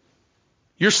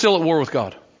 you're still at war with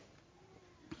God.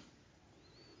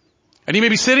 And you may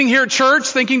be sitting here at church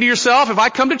thinking to yourself, if I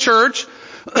come to church,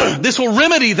 this will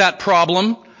remedy that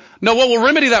problem. No, what will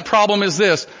remedy that problem is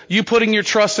this. You putting your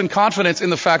trust and confidence in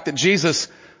the fact that Jesus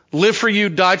lived for you,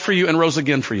 died for you, and rose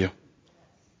again for you.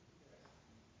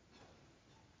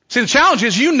 See, the challenge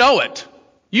is you know it.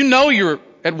 You know you're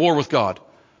at war with God.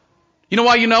 You know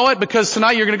why you know it? Because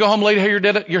tonight you're going to go home, lay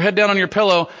your head down on your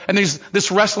pillow, and this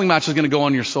wrestling match is going to go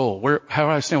on your soul. How do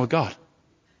I stand with God?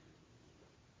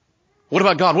 What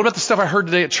about God? What about the stuff I heard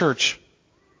today at church?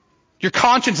 Your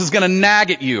conscience is going to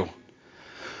nag at you.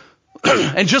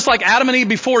 And just like Adam and Eve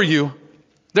before you,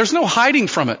 there's no hiding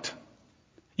from it.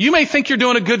 You may think you're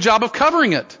doing a good job of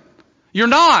covering it. You're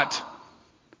not.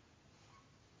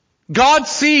 God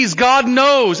sees, God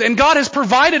knows, and God has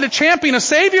provided a champion, a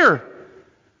Savior.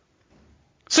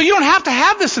 So you don't have to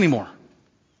have this anymore.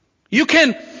 You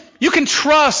can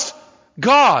trust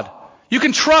God. You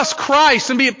can trust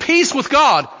Christ and be at peace with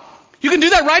God. You can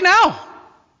do that right now.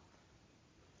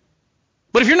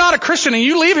 But if you're not a Christian and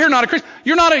you leave here not a Christian,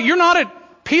 you're not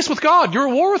at peace with God. You're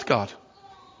at war with God.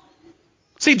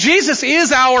 See, Jesus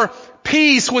is our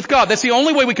peace with God. That's the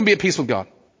only way we can be at peace with God.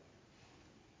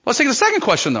 Let's take the second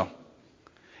question, though.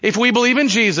 If we believe in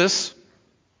Jesus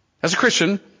as a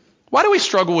Christian, why do we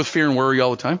struggle with fear and worry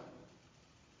all the time?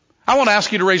 I won't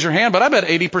ask you to raise your hand, but I bet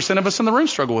 80% of us in the room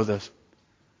struggle with this.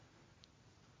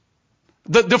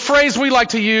 The phrase we like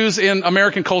to use in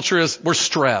American culture is, we're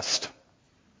stressed.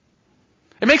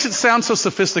 It makes it sound so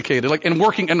sophisticated, like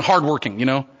and hardworking, you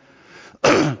know.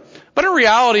 But in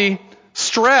reality,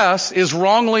 stress is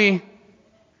wrongly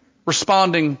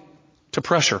responding to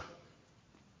pressure.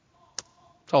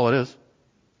 That's all it is.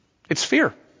 It's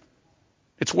fear.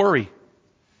 It's worry.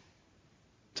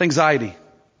 It's anxiety.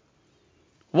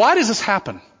 Why does this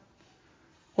happen?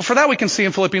 Well, for that we can see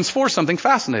in Philippians 4 something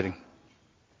fascinating.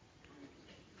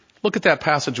 Look at that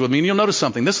passage with me and you'll notice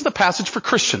something. This is the passage for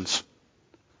Christians.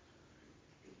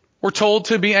 We're told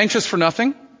to be anxious for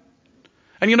nothing.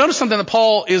 And you notice something that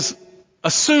Paul is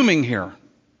assuming here.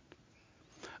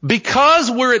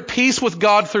 Because we're at peace with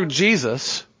God through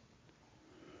Jesus,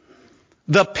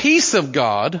 the peace of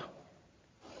God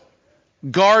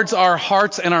guards our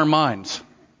hearts and our minds.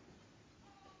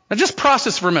 Now just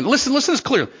process for a minute. Listen to this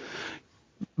clearly.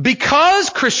 Because,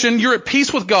 Christian, you're at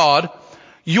peace with God,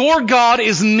 your God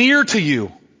is near to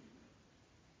you.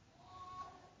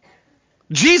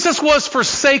 Jesus was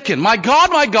forsaken. My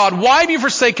God, why have you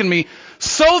forsaken me?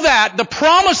 So that the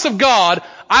promise of God,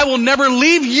 I will never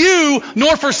leave you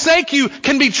nor forsake you,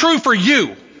 can be true for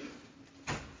you.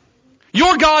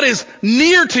 Your God is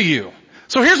near to you.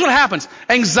 So here's what happens.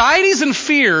 Anxieties and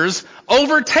fears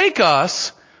overtake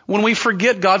us when we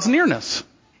forget God's nearness.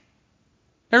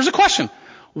 There's a question.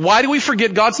 Why do we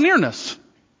forget God's nearness?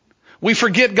 We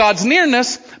forget God's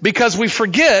nearness because we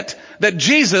forget that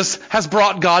Jesus has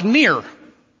brought God near.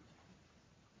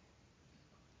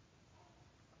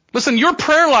 Listen, your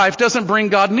prayer life doesn't bring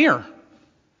God near.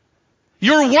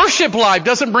 Your worship life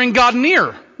doesn't bring God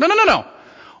near. No.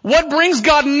 What brings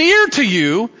God near to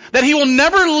you, that He will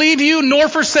never leave you nor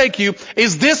forsake you,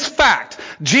 is this fact.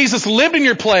 Jesus lived in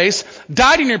your place,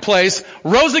 died in your place,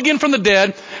 rose again from the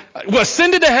dead,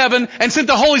 ascended to heaven, and sent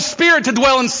the Holy Spirit to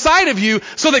dwell inside of you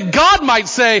so that God might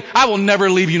say, I will never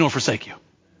leave you nor forsake you.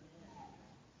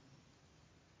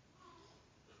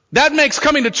 That makes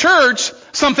coming to church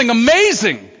something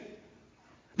amazing.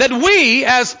 That we,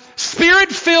 as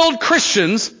Spirit-filled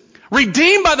Christians,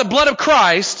 redeemed by the blood of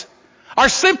Christ, are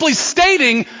simply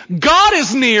stating, God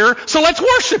is near, so let's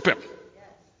worship Him.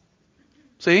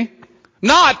 See?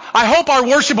 Not, I hope our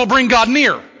worship will bring God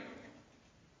near.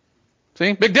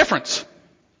 See? Big difference.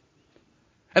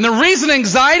 And the reason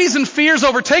anxieties and fears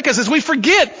overtake us is we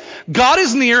forget God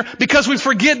is near because we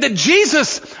forget that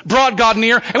Jesus brought God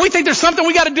near, and we think there's something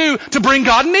we got to do to bring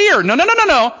God near.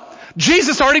 No.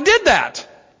 Jesus already did that.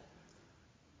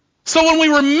 So when we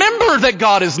remember that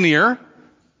God is near,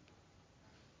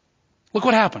 look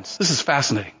what happens. This is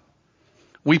fascinating.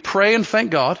 We pray and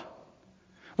thank God.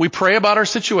 We pray about our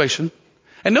situation.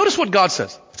 And notice what God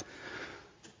says.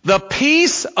 The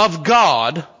peace of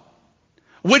God,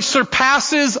 which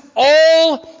surpasses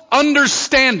all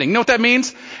understanding. You know what that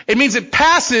means? It means it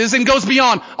passes and goes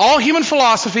beyond all human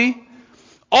philosophy,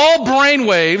 all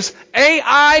brainwaves.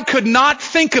 AI could not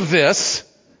think of this.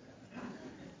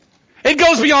 It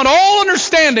goes beyond all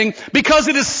understanding because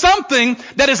it is something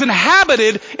that is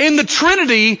inhabited in the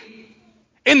Trinity,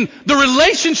 in the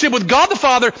relationship with God the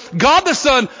Father, God the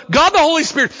Son, God the Holy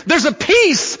Spirit. There's a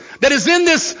peace that is in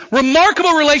this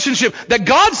remarkable relationship that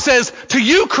God says to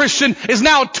you, Christian, is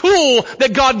now a tool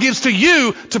that God gives to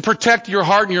you to protect your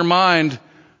heart and your mind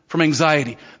from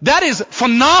anxiety. That is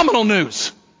phenomenal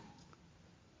news.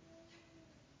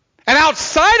 And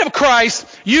outside of Christ,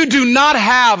 you do not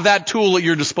have that tool at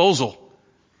your disposal.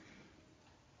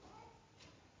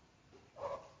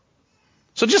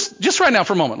 So just right now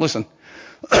for a moment, listen.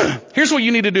 Here's what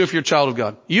you need to do if you're a child of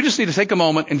God. You just need to take a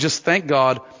moment and just thank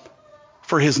God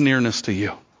for His nearness to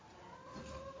you.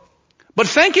 But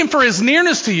thank Him for His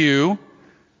nearness to you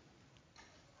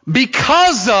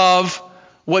because of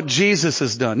what Jesus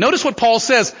has done. Notice what Paul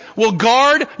says. Will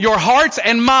guard your hearts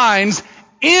and minds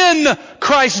in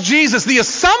Christ Jesus. The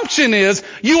assumption is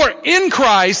you are in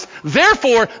Christ.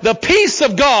 Therefore, the peace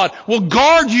of God will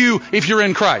guard you if you're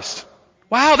in Christ.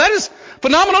 Wow, that is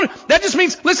phenomenal. That just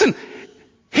means, listen,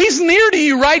 He's near to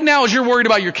you right now as you're worried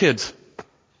about your kids.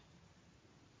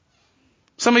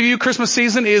 Some of you, Christmas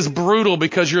season is brutal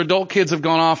because your adult kids have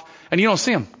gone off and you don't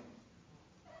see them.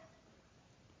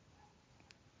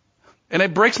 And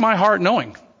it breaks my heart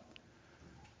knowing.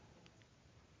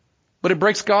 But it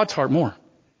breaks God's heart more.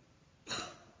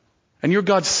 And your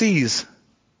God sees.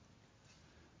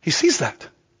 He sees that.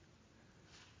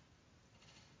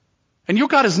 And your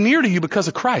God is near to you because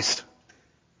of Christ.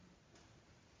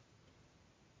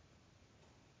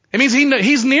 It means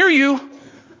He's near you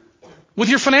with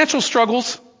your financial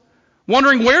struggles,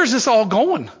 wondering where's this all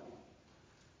going?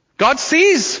 God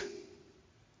sees.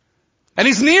 And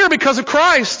He's near because of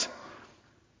Christ.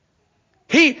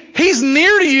 He's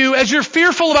near to you as you're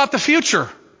fearful about the future,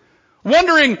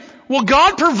 wondering, will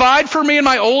God provide for me in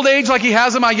my old age like He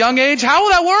has in my young age? How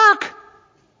will that work?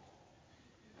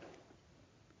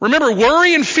 Remember,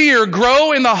 worry and fear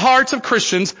grow in the hearts of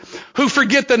Christians who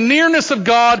forget the nearness of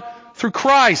God through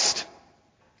Christ.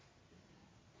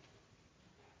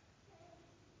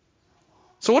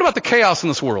 So what about the chaos in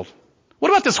this world? What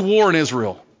about this war in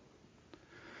Israel?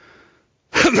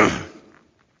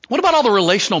 What about all the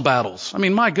relational battles? I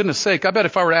mean, my goodness sake, I bet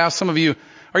if I were to ask some of you,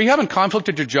 are you having conflict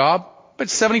at your job? I bet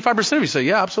 75% of you say,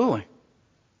 yeah, absolutely.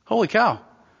 Holy cow.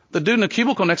 The dude in the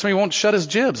cubicle next to me won't shut his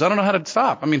jibs. I don't know how to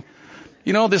stop. I mean,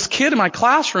 this kid in my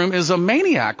classroom is a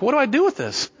maniac. What do I do with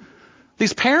this?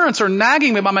 These parents are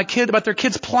nagging me about their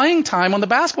kids' playing time on the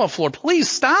basketball floor. Please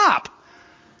stop.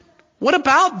 What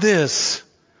about this?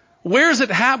 Where is it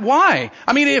why?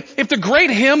 I mean, if the great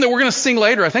hymn that we're going to sing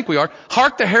later, I think we are,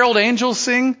 Hark the Herald Angels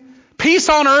Sing, peace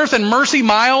on earth and mercy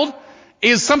mild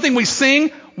is something we sing,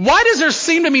 why does there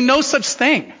seem to be no such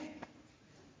thing?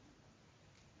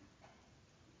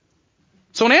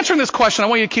 So in answering this question, I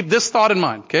want you to keep this thought in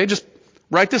mind, okay? Just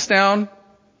write this down.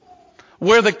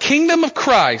 Where the kingdom of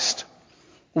Christ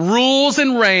rules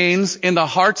and reigns in the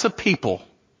hearts of people,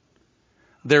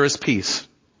 there is peace.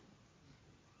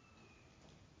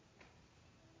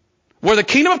 Where the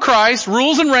kingdom of Christ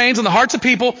rules and reigns in the hearts of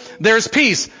people, there is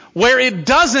peace. Where it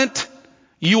doesn't,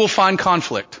 you will find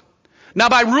conflict. Now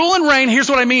by rule and reign, here's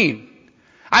what I mean.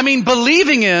 I mean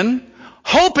believing in,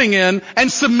 hoping in,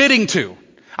 and submitting to.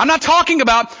 I'm not talking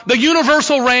about the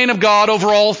universal reign of God over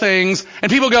all things,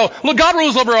 and people go, look, God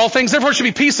rules over all things, therefore there should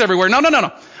be peace everywhere. No. I'm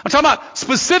talking about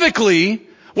specifically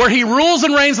where He rules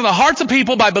and reigns in the hearts of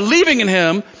people by believing in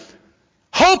Him,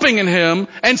 hoping in Him,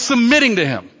 and submitting to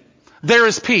Him. There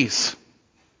is peace.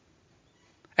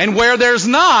 And where there's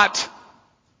not,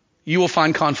 you will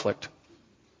find conflict.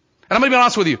 And I'm going to be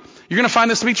honest with you. You're going to find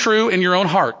this to be true in your own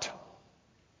heart.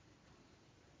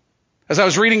 As I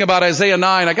was reading about Isaiah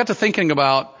 9, I got to thinking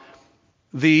about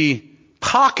the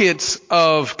pockets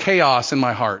of chaos in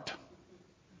my heart.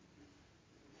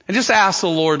 And just ask the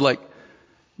Lord, like,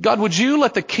 God, would you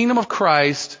let the kingdom of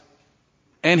Christ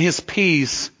and His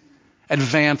peace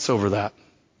advance over that?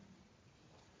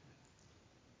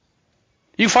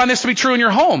 You find this to be true in your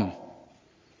home,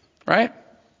 right?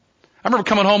 I remember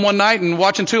coming home one night and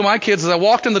watching two of my kids. As I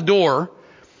walked in the door,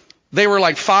 they were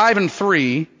like 5 and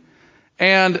 3,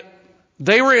 and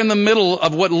they were in the middle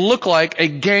of what looked like a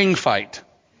gang fight.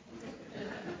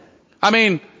 I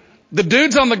mean, the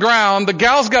dude's on the ground, the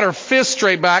gal's got her fist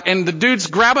straight back, and the dude's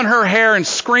grabbing her hair and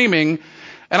screaming,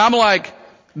 and I'm like,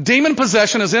 demon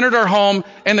possession has entered our home,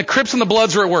 and the Crips and the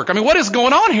Bloods are at work. I mean, what is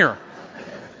going on here?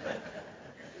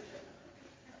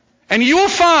 And you will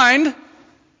find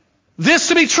this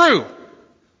to be true.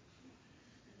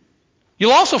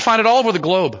 You'll also find it all over the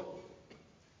globe.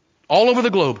 All over the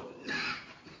globe.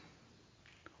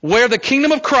 Where the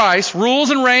kingdom of Christ rules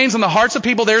and reigns in the hearts of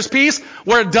people, there's peace.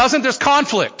 Where it doesn't, there's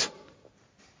conflict.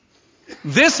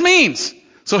 This means,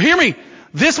 so hear me,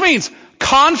 this means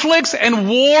conflicts and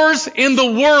wars in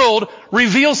the world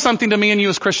reveal something to me and you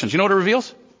as Christians. You know what it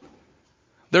reveals?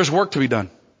 There's work to be done.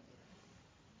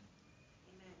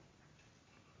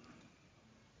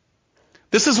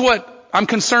 This is what I'm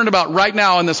concerned about right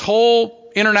now in this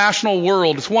whole international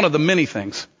world. It's one of the many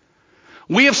things.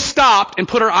 We have stopped and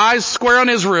put our eyes square on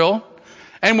Israel,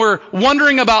 and we're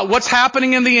wondering about what's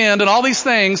happening in the end and all these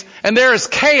things, and there is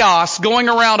chaos going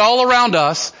around all around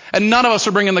us, and none of us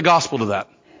are bringing the gospel to that.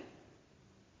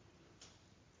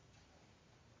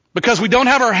 Because we don't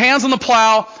have our hands on the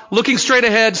plow, looking straight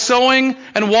ahead, sowing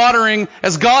and watering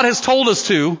as God has told us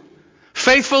to,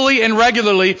 faithfully and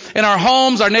regularly in our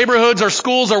homes, our neighborhoods, our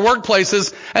schools, our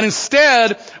workplaces, and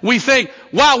instead we think,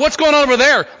 wow, what's going on over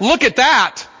there? Look at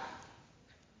that.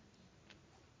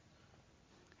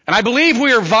 And I believe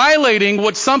we are violating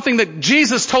what's something that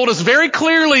Jesus told us very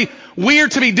clearly we are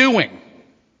to be doing.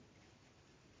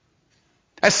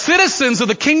 As citizens of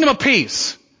the kingdom of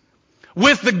peace,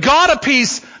 with the God of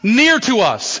peace near to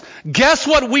us, guess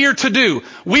what we are to do?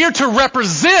 We are to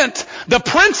represent the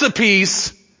Prince of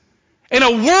Peace in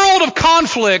a world of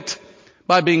conflict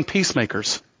by being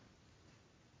peacemakers.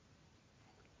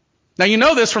 Now you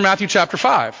know this from Matthew chapter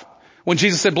 5, when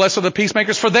Jesus said, blessed are the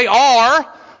peacemakers, for they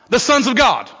are the sons of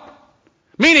God.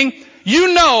 Meaning,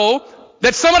 you know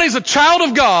that somebody's a child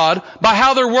of God by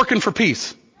how they're working for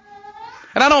peace.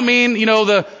 And I don't mean,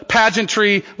 the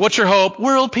pageantry, what's your hope,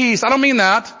 world peace. I don't mean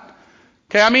that.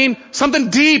 Okay, I mean something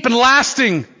deep and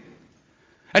lasting.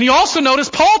 And you also notice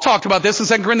Paul talked about this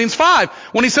in 2 Corinthians 5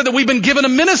 when he said that we've been given a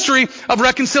ministry of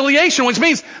reconciliation, which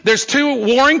means there's two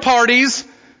warring parties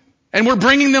and we're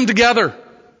bringing them together.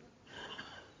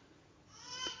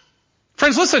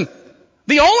 Friends, listen.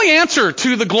 The only answer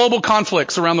to the global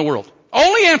conflicts around the world,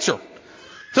 only answer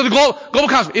to the global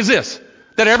conflict is this,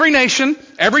 that every nation,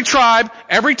 every tribe,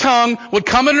 every tongue would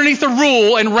come underneath the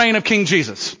rule and reign of King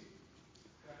Jesus.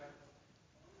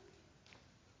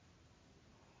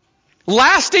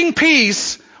 Lasting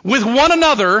peace with one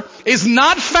another is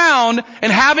not found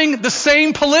in having the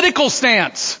same political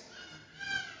stance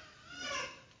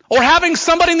or having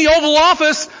somebody in the Oval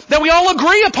Office that we all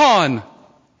agree upon.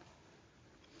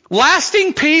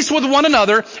 Lasting peace with one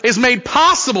another is made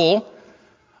possible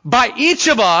by each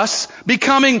of us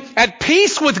becoming at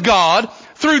peace with God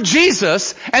through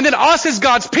Jesus, and then us as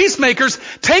God's peacemakers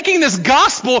taking this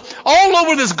gospel all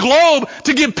over this globe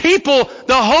to give people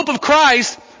the hope of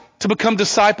Christ to become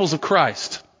disciples of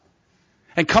Christ.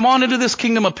 And come on into this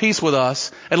kingdom of peace with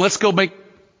us, and let's go make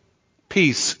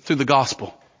peace through the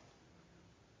gospel.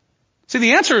 See,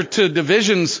 the answer to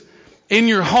divisions in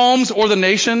your homes or the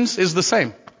nations is the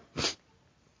same.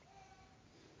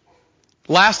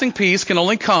 Lasting peace can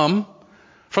only come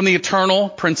from the eternal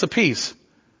Prince of Peace.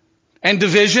 And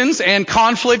divisions and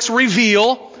conflicts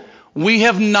reveal we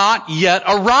have not yet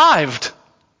arrived.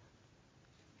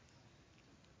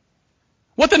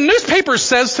 What the newspaper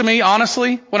says to me,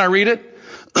 honestly, when I read it,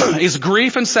 is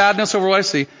grief and sadness over what I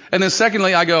see. And then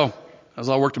secondly, I go, there's a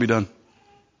lot of work to be done.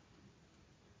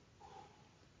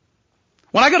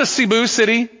 When I go to Cebu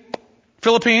City,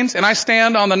 Philippines, and I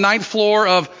stand on the 9th floor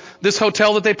of this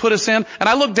hotel that they put us in, and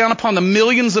I look down upon the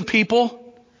millions of people,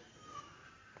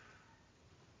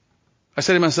 I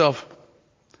say to myself,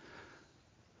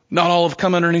 not all have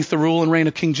come underneath the rule and reign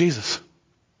of King Jesus.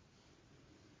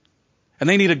 And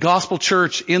they need a gospel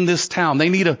church in this town. They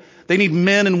need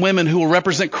men and women who will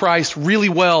represent Christ really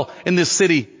well in this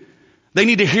city. They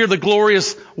need to hear the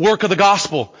glorious work of the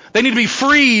gospel. They need to be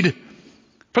freed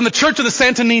from the Church of the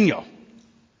Santo Niño,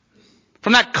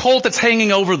 from that cult that's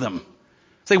hanging over them.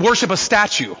 They worship a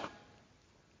statue,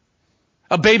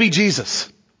 a baby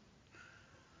Jesus.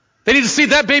 They need to see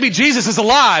that baby Jesus is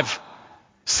alive,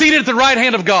 seated at the right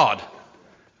hand of God,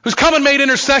 who's come and made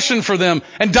intercession for them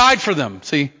and died for them.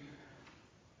 See?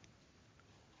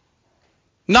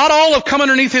 Not all have come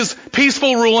underneath his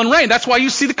peaceful rule and reign. That's why you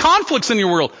see the conflicts in your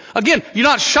world. Again, you're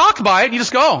not shocked by it. You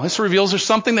just go, oh, this reveals there's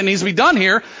something that needs to be done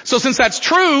here. So since that's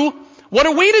true, what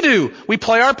are we to do? We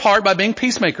play our part by being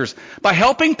peacemakers, by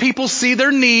helping people see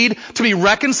their need to be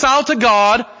reconciled to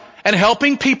God and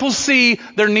helping people see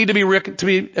their need to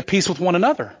be at peace with one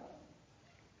another.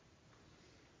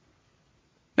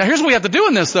 Now here's what we have to do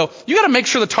in this though. You got to make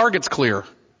sure the target's clear.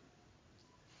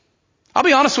 I'll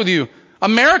be honest with you.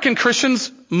 American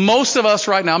Christians, most of us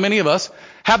right now, many of us,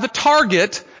 have the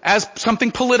target as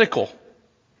something political.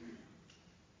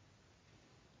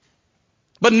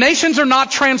 But nations are not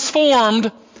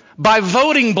transformed by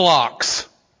voting blocks.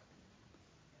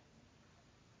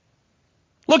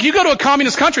 Look, you go to a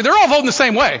communist country, they're all voting the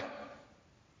same way.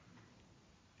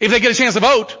 If they get a chance to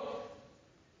vote.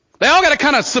 They all got to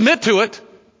kind of submit to it.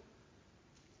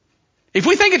 If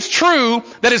we think it's true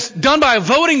that it's done by a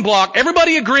voting block,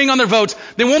 everybody agreeing on their votes,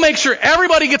 then we'll make sure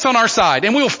everybody gets on our side.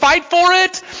 And we'll fight for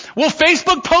it. We'll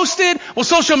Facebook post it. We'll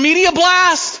social media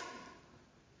blast.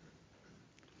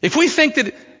 If we think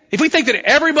that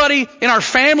everybody in our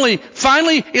family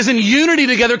finally is in unity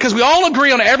together because we all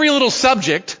agree on every little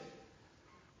subject,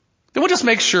 then we'll just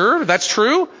make sure that's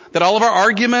true, that all of our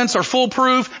arguments are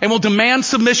foolproof, and we'll demand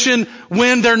submission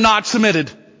when they're not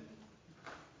submitted.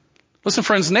 Listen,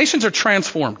 friends, nations are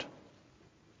transformed.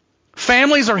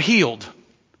 Families are healed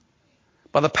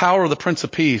by the power of the Prince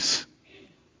of Peace.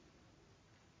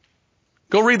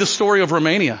 Go read the story of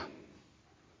Romania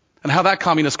and how that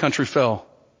communist country fell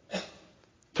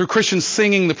through Christians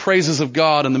singing the praises of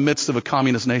God in the midst of a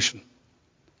communist nation.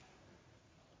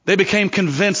 They became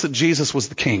convinced that Jesus was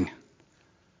the king.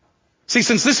 See,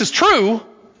 since this is true,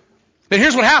 then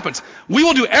here's what happens. We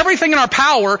will do everything in our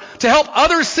power to help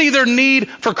others see their need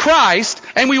for Christ,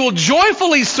 and we will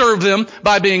joyfully serve them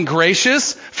by being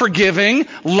gracious, forgiving,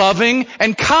 loving,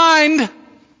 and kind.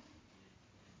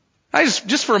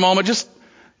 Just for a moment, just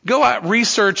go out,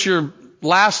 research your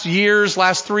last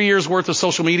 3 years worth of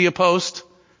social media posts,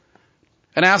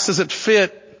 and ask, does it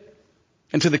fit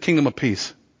into the kingdom of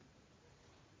peace?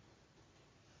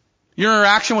 Your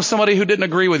interaction with somebody who didn't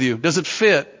agree with you, does it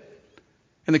fit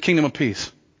in the kingdom of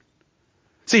peace?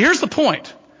 See, here's the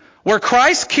point. Where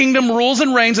Christ's kingdom rules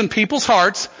and reigns in people's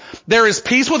hearts, there is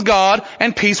peace with God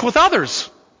and peace with others.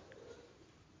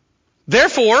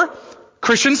 Therefore,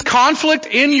 Christians, conflict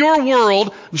in your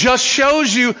world just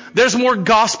shows you there's more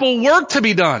gospel work to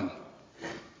be done.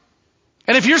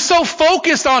 And if you're so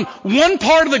focused on one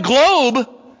part of the globe,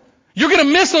 you're going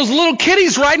to miss those little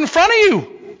kiddies right in front of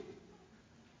you.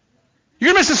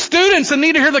 You're going to miss the students that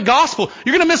need to hear the gospel.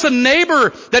 You're going to miss a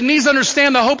neighbor that needs to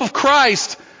understand the hope of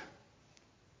Christ.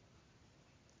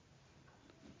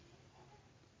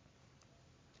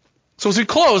 So as we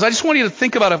close, I just want you to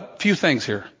think about a few things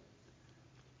here.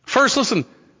 First, listen,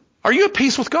 are you at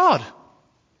peace with God?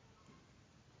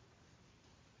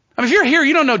 I mean, if you're here,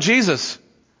 you don't know Jesus.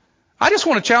 I just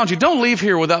want to challenge you. Don't leave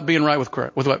here without being right with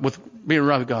Christ, with being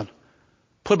right with God.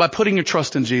 By putting your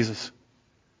trust in Jesus.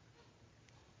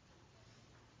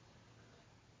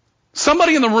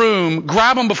 Somebody in the room,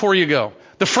 grab them before you go.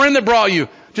 The friend that brought you,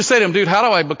 just say to him, dude, how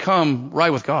do I become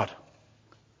right with God?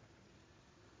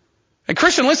 And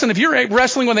Christian, listen, if you're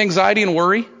wrestling with anxiety and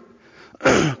worry,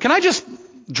 can I just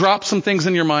drop some things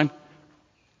in your mind?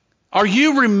 Are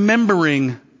you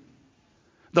remembering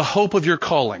the hope of your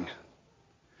calling?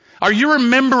 Are you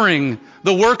remembering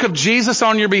the work of Jesus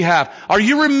on your behalf? Are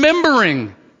you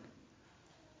remembering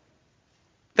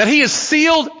that He has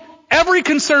sealed every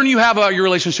concern you have about your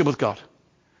relationship with God?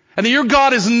 And that your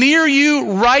God is near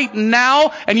you right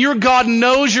now, and your God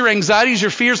knows your anxieties,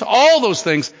 your fears, all those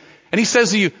things. And He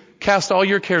says to you, cast all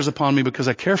your cares upon me because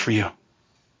I care for you.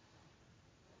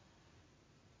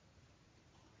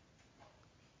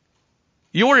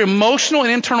 Your emotional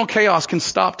and internal chaos can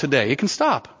stop today. It can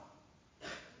stop.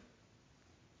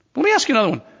 Let me ask you another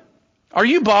one. Are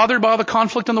you bothered by the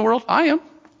conflict in the world? I am.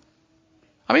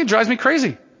 I mean, it drives me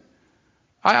crazy.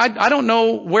 I don't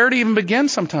know where to even begin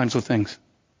sometimes with things.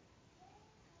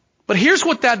 But here's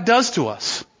what that does to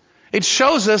us. It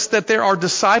shows us that there are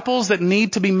disciples that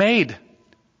need to be made.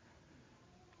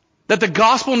 That the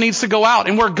gospel needs to go out.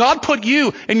 And where God put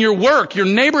you in your work, your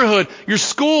neighborhood, your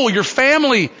school, your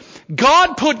family,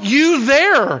 God put you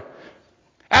there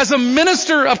as a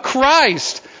minister of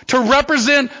Christ to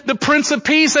represent the Prince of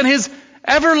Peace and His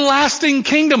everlasting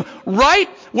kingdom right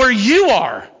where you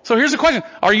are. So here's the question.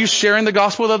 Are you sharing the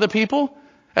gospel with other people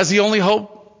as the only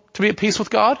hope to be at peace with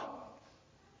God?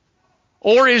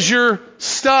 Or is your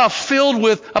stuff filled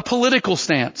with a political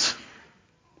stance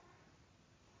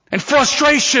and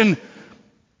frustration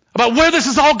about where this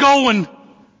is all going?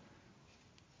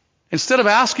 Instead of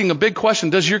asking a big question,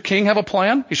 does your king have a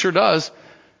plan? He sure does.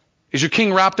 Is your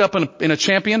king wrapped up in a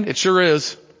champion? It sure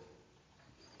is.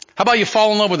 How about you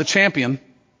fall in love with a champion?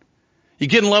 You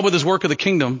get in love with his work of the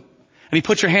kingdom, and he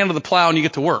puts your hand to the plow and you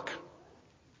get to work.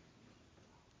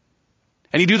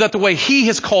 And you do that the way he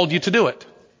has called you to do it.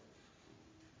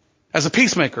 As a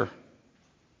peacemaker.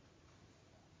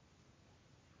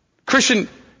 Christian,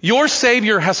 your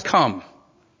Savior has come.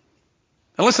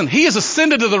 And listen, He has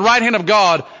ascended to the right hand of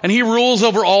God, and He rules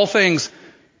over all things.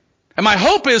 And my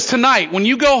hope is tonight, when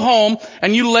you go home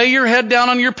and you lay your head down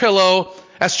on your pillow,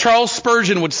 as Charles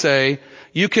Spurgeon would say,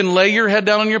 you can lay your head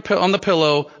down on the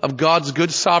pillow of God's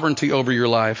good sovereignty over your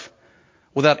life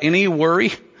without any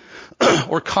worry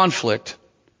or conflict,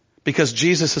 because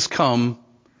Jesus has come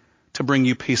to bring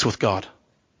you peace with God.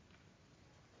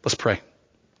 Let's pray.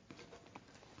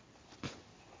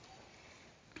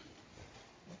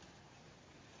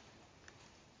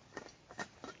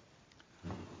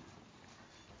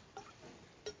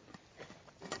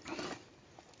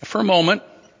 For a moment,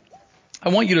 I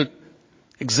want you to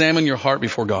examine your heart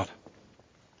before God.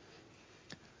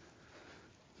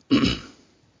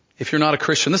 If you're not a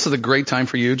Christian, this is a great time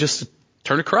for you just to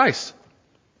turn to Christ.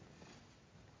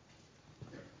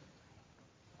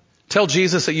 Tell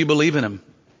Jesus that you believe in Him,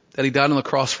 that He died on the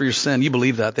cross for your sin. You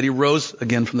believe that He rose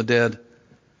again from the dead.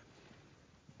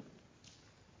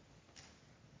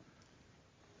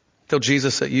 Tell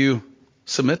Jesus that you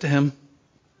submit to Him.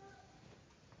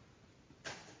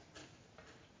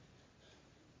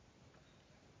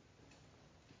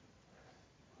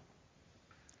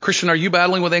 Christian, are you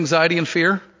battling with anxiety and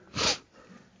fear?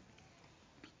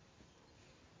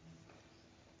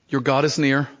 Your God is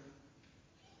near.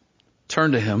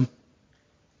 Turn to Him.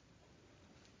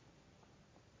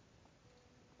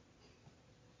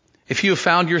 If you have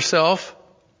found yourself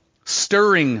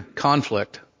stirring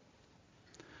conflict,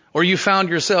 or you found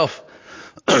yourself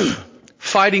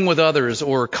fighting with others,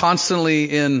 or constantly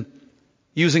in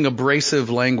using abrasive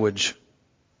language,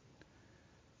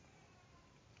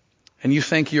 and you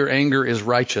think your anger is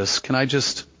righteous, can I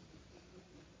just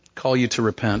call you to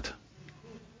repent?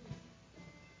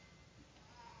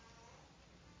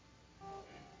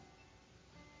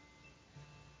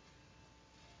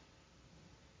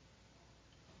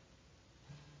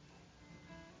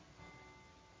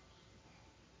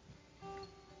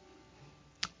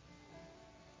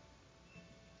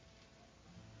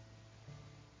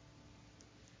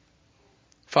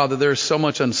 Father, there is so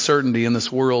much uncertainty in this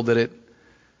world that it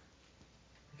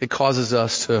causes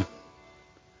us to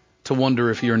wonder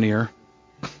if you're near.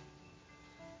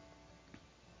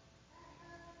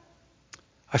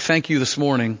 I thank you this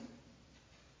morning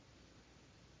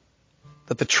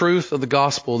that the truth of the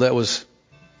gospel that was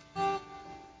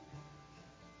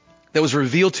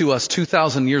revealed to us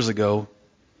 2,000 years ago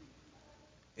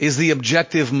is the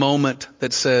objective moment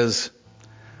that says,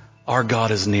 our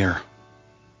God is near.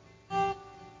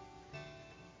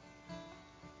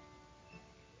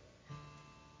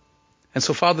 And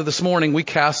so, Father, this morning we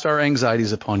cast our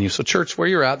anxieties upon you. So, church, where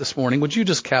you're at this morning, would you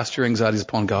just cast your anxieties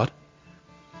upon God?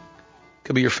 It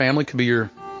could be your family, it could be your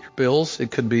bills,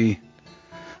 it could be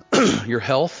your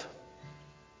health,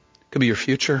 it could be your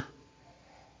future.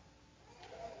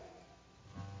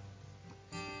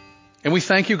 And we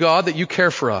thank you, God, that you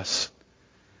care for us.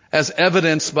 as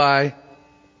evidenced by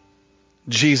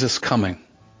Jesus coming.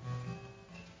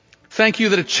 Thank you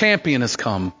that a champion has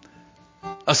come.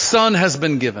 A son has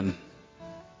been given.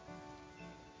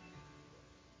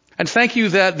 And thank you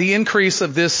that the increase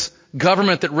of this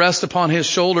government that rests upon his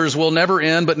shoulders will never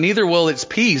end, but neither will its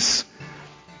peace.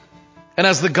 And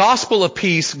as the gospel of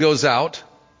peace goes out,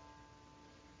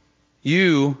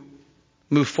 you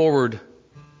move forward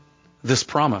this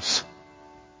promise.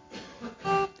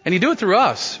 And you do it through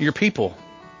us, your people.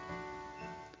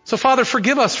 So Father,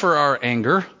 forgive us for our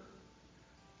anger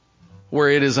where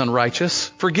it is unrighteous.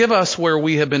 Forgive us where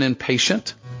we have been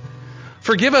impatient.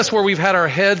 Forgive us where we've had our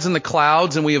heads in the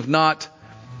clouds and we have not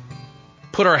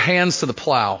put our hands to the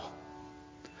plow.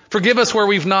 Forgive us where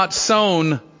we've not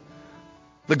sown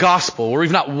the gospel, where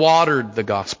we've not watered the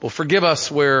gospel. Forgive us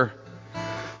where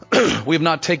we have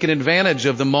not taken advantage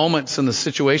of the moments and the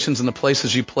situations and the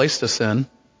places you placed us in.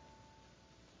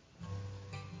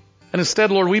 And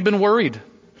instead, Lord, we've been worried.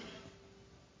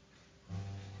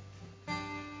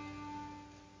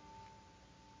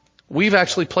 We've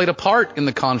actually played a part in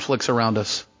the conflicts around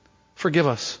us. Forgive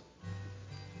us.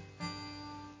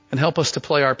 And help us to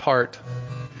play our part.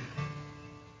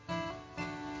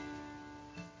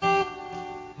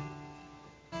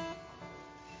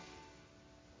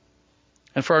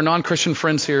 And for our non-Christian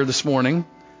friends here this morning,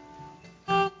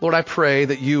 Lord, I pray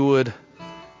that you would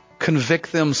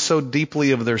convict them so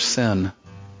deeply of their sin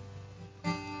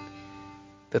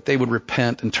that they would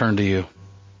repent and turn to you.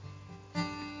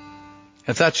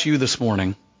 If that's you this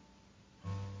morning,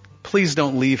 please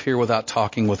don't leave here without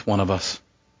talking with one of us.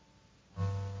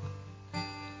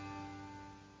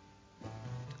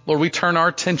 Lord, we turn our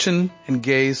attention and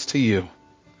gaze to you,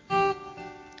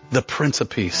 the Prince of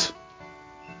Peace,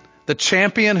 the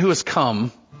champion who has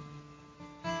come,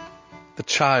 the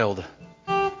child,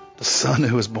 the son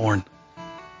who is born.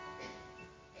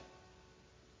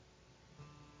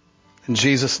 In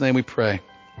Jesus' name we pray.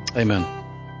 Amen.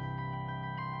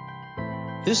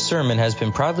 This sermon has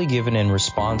been proudly given in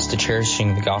response to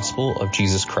cherishing the gospel of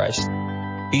Jesus Christ.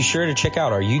 Be sure to check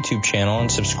out our YouTube channel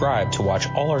and subscribe to watch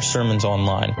all our sermons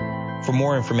online. For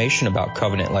more information about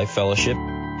Covenant Life Fellowship,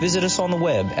 visit us on the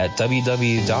web at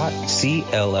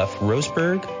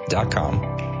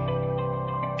www.clfroseburg.com.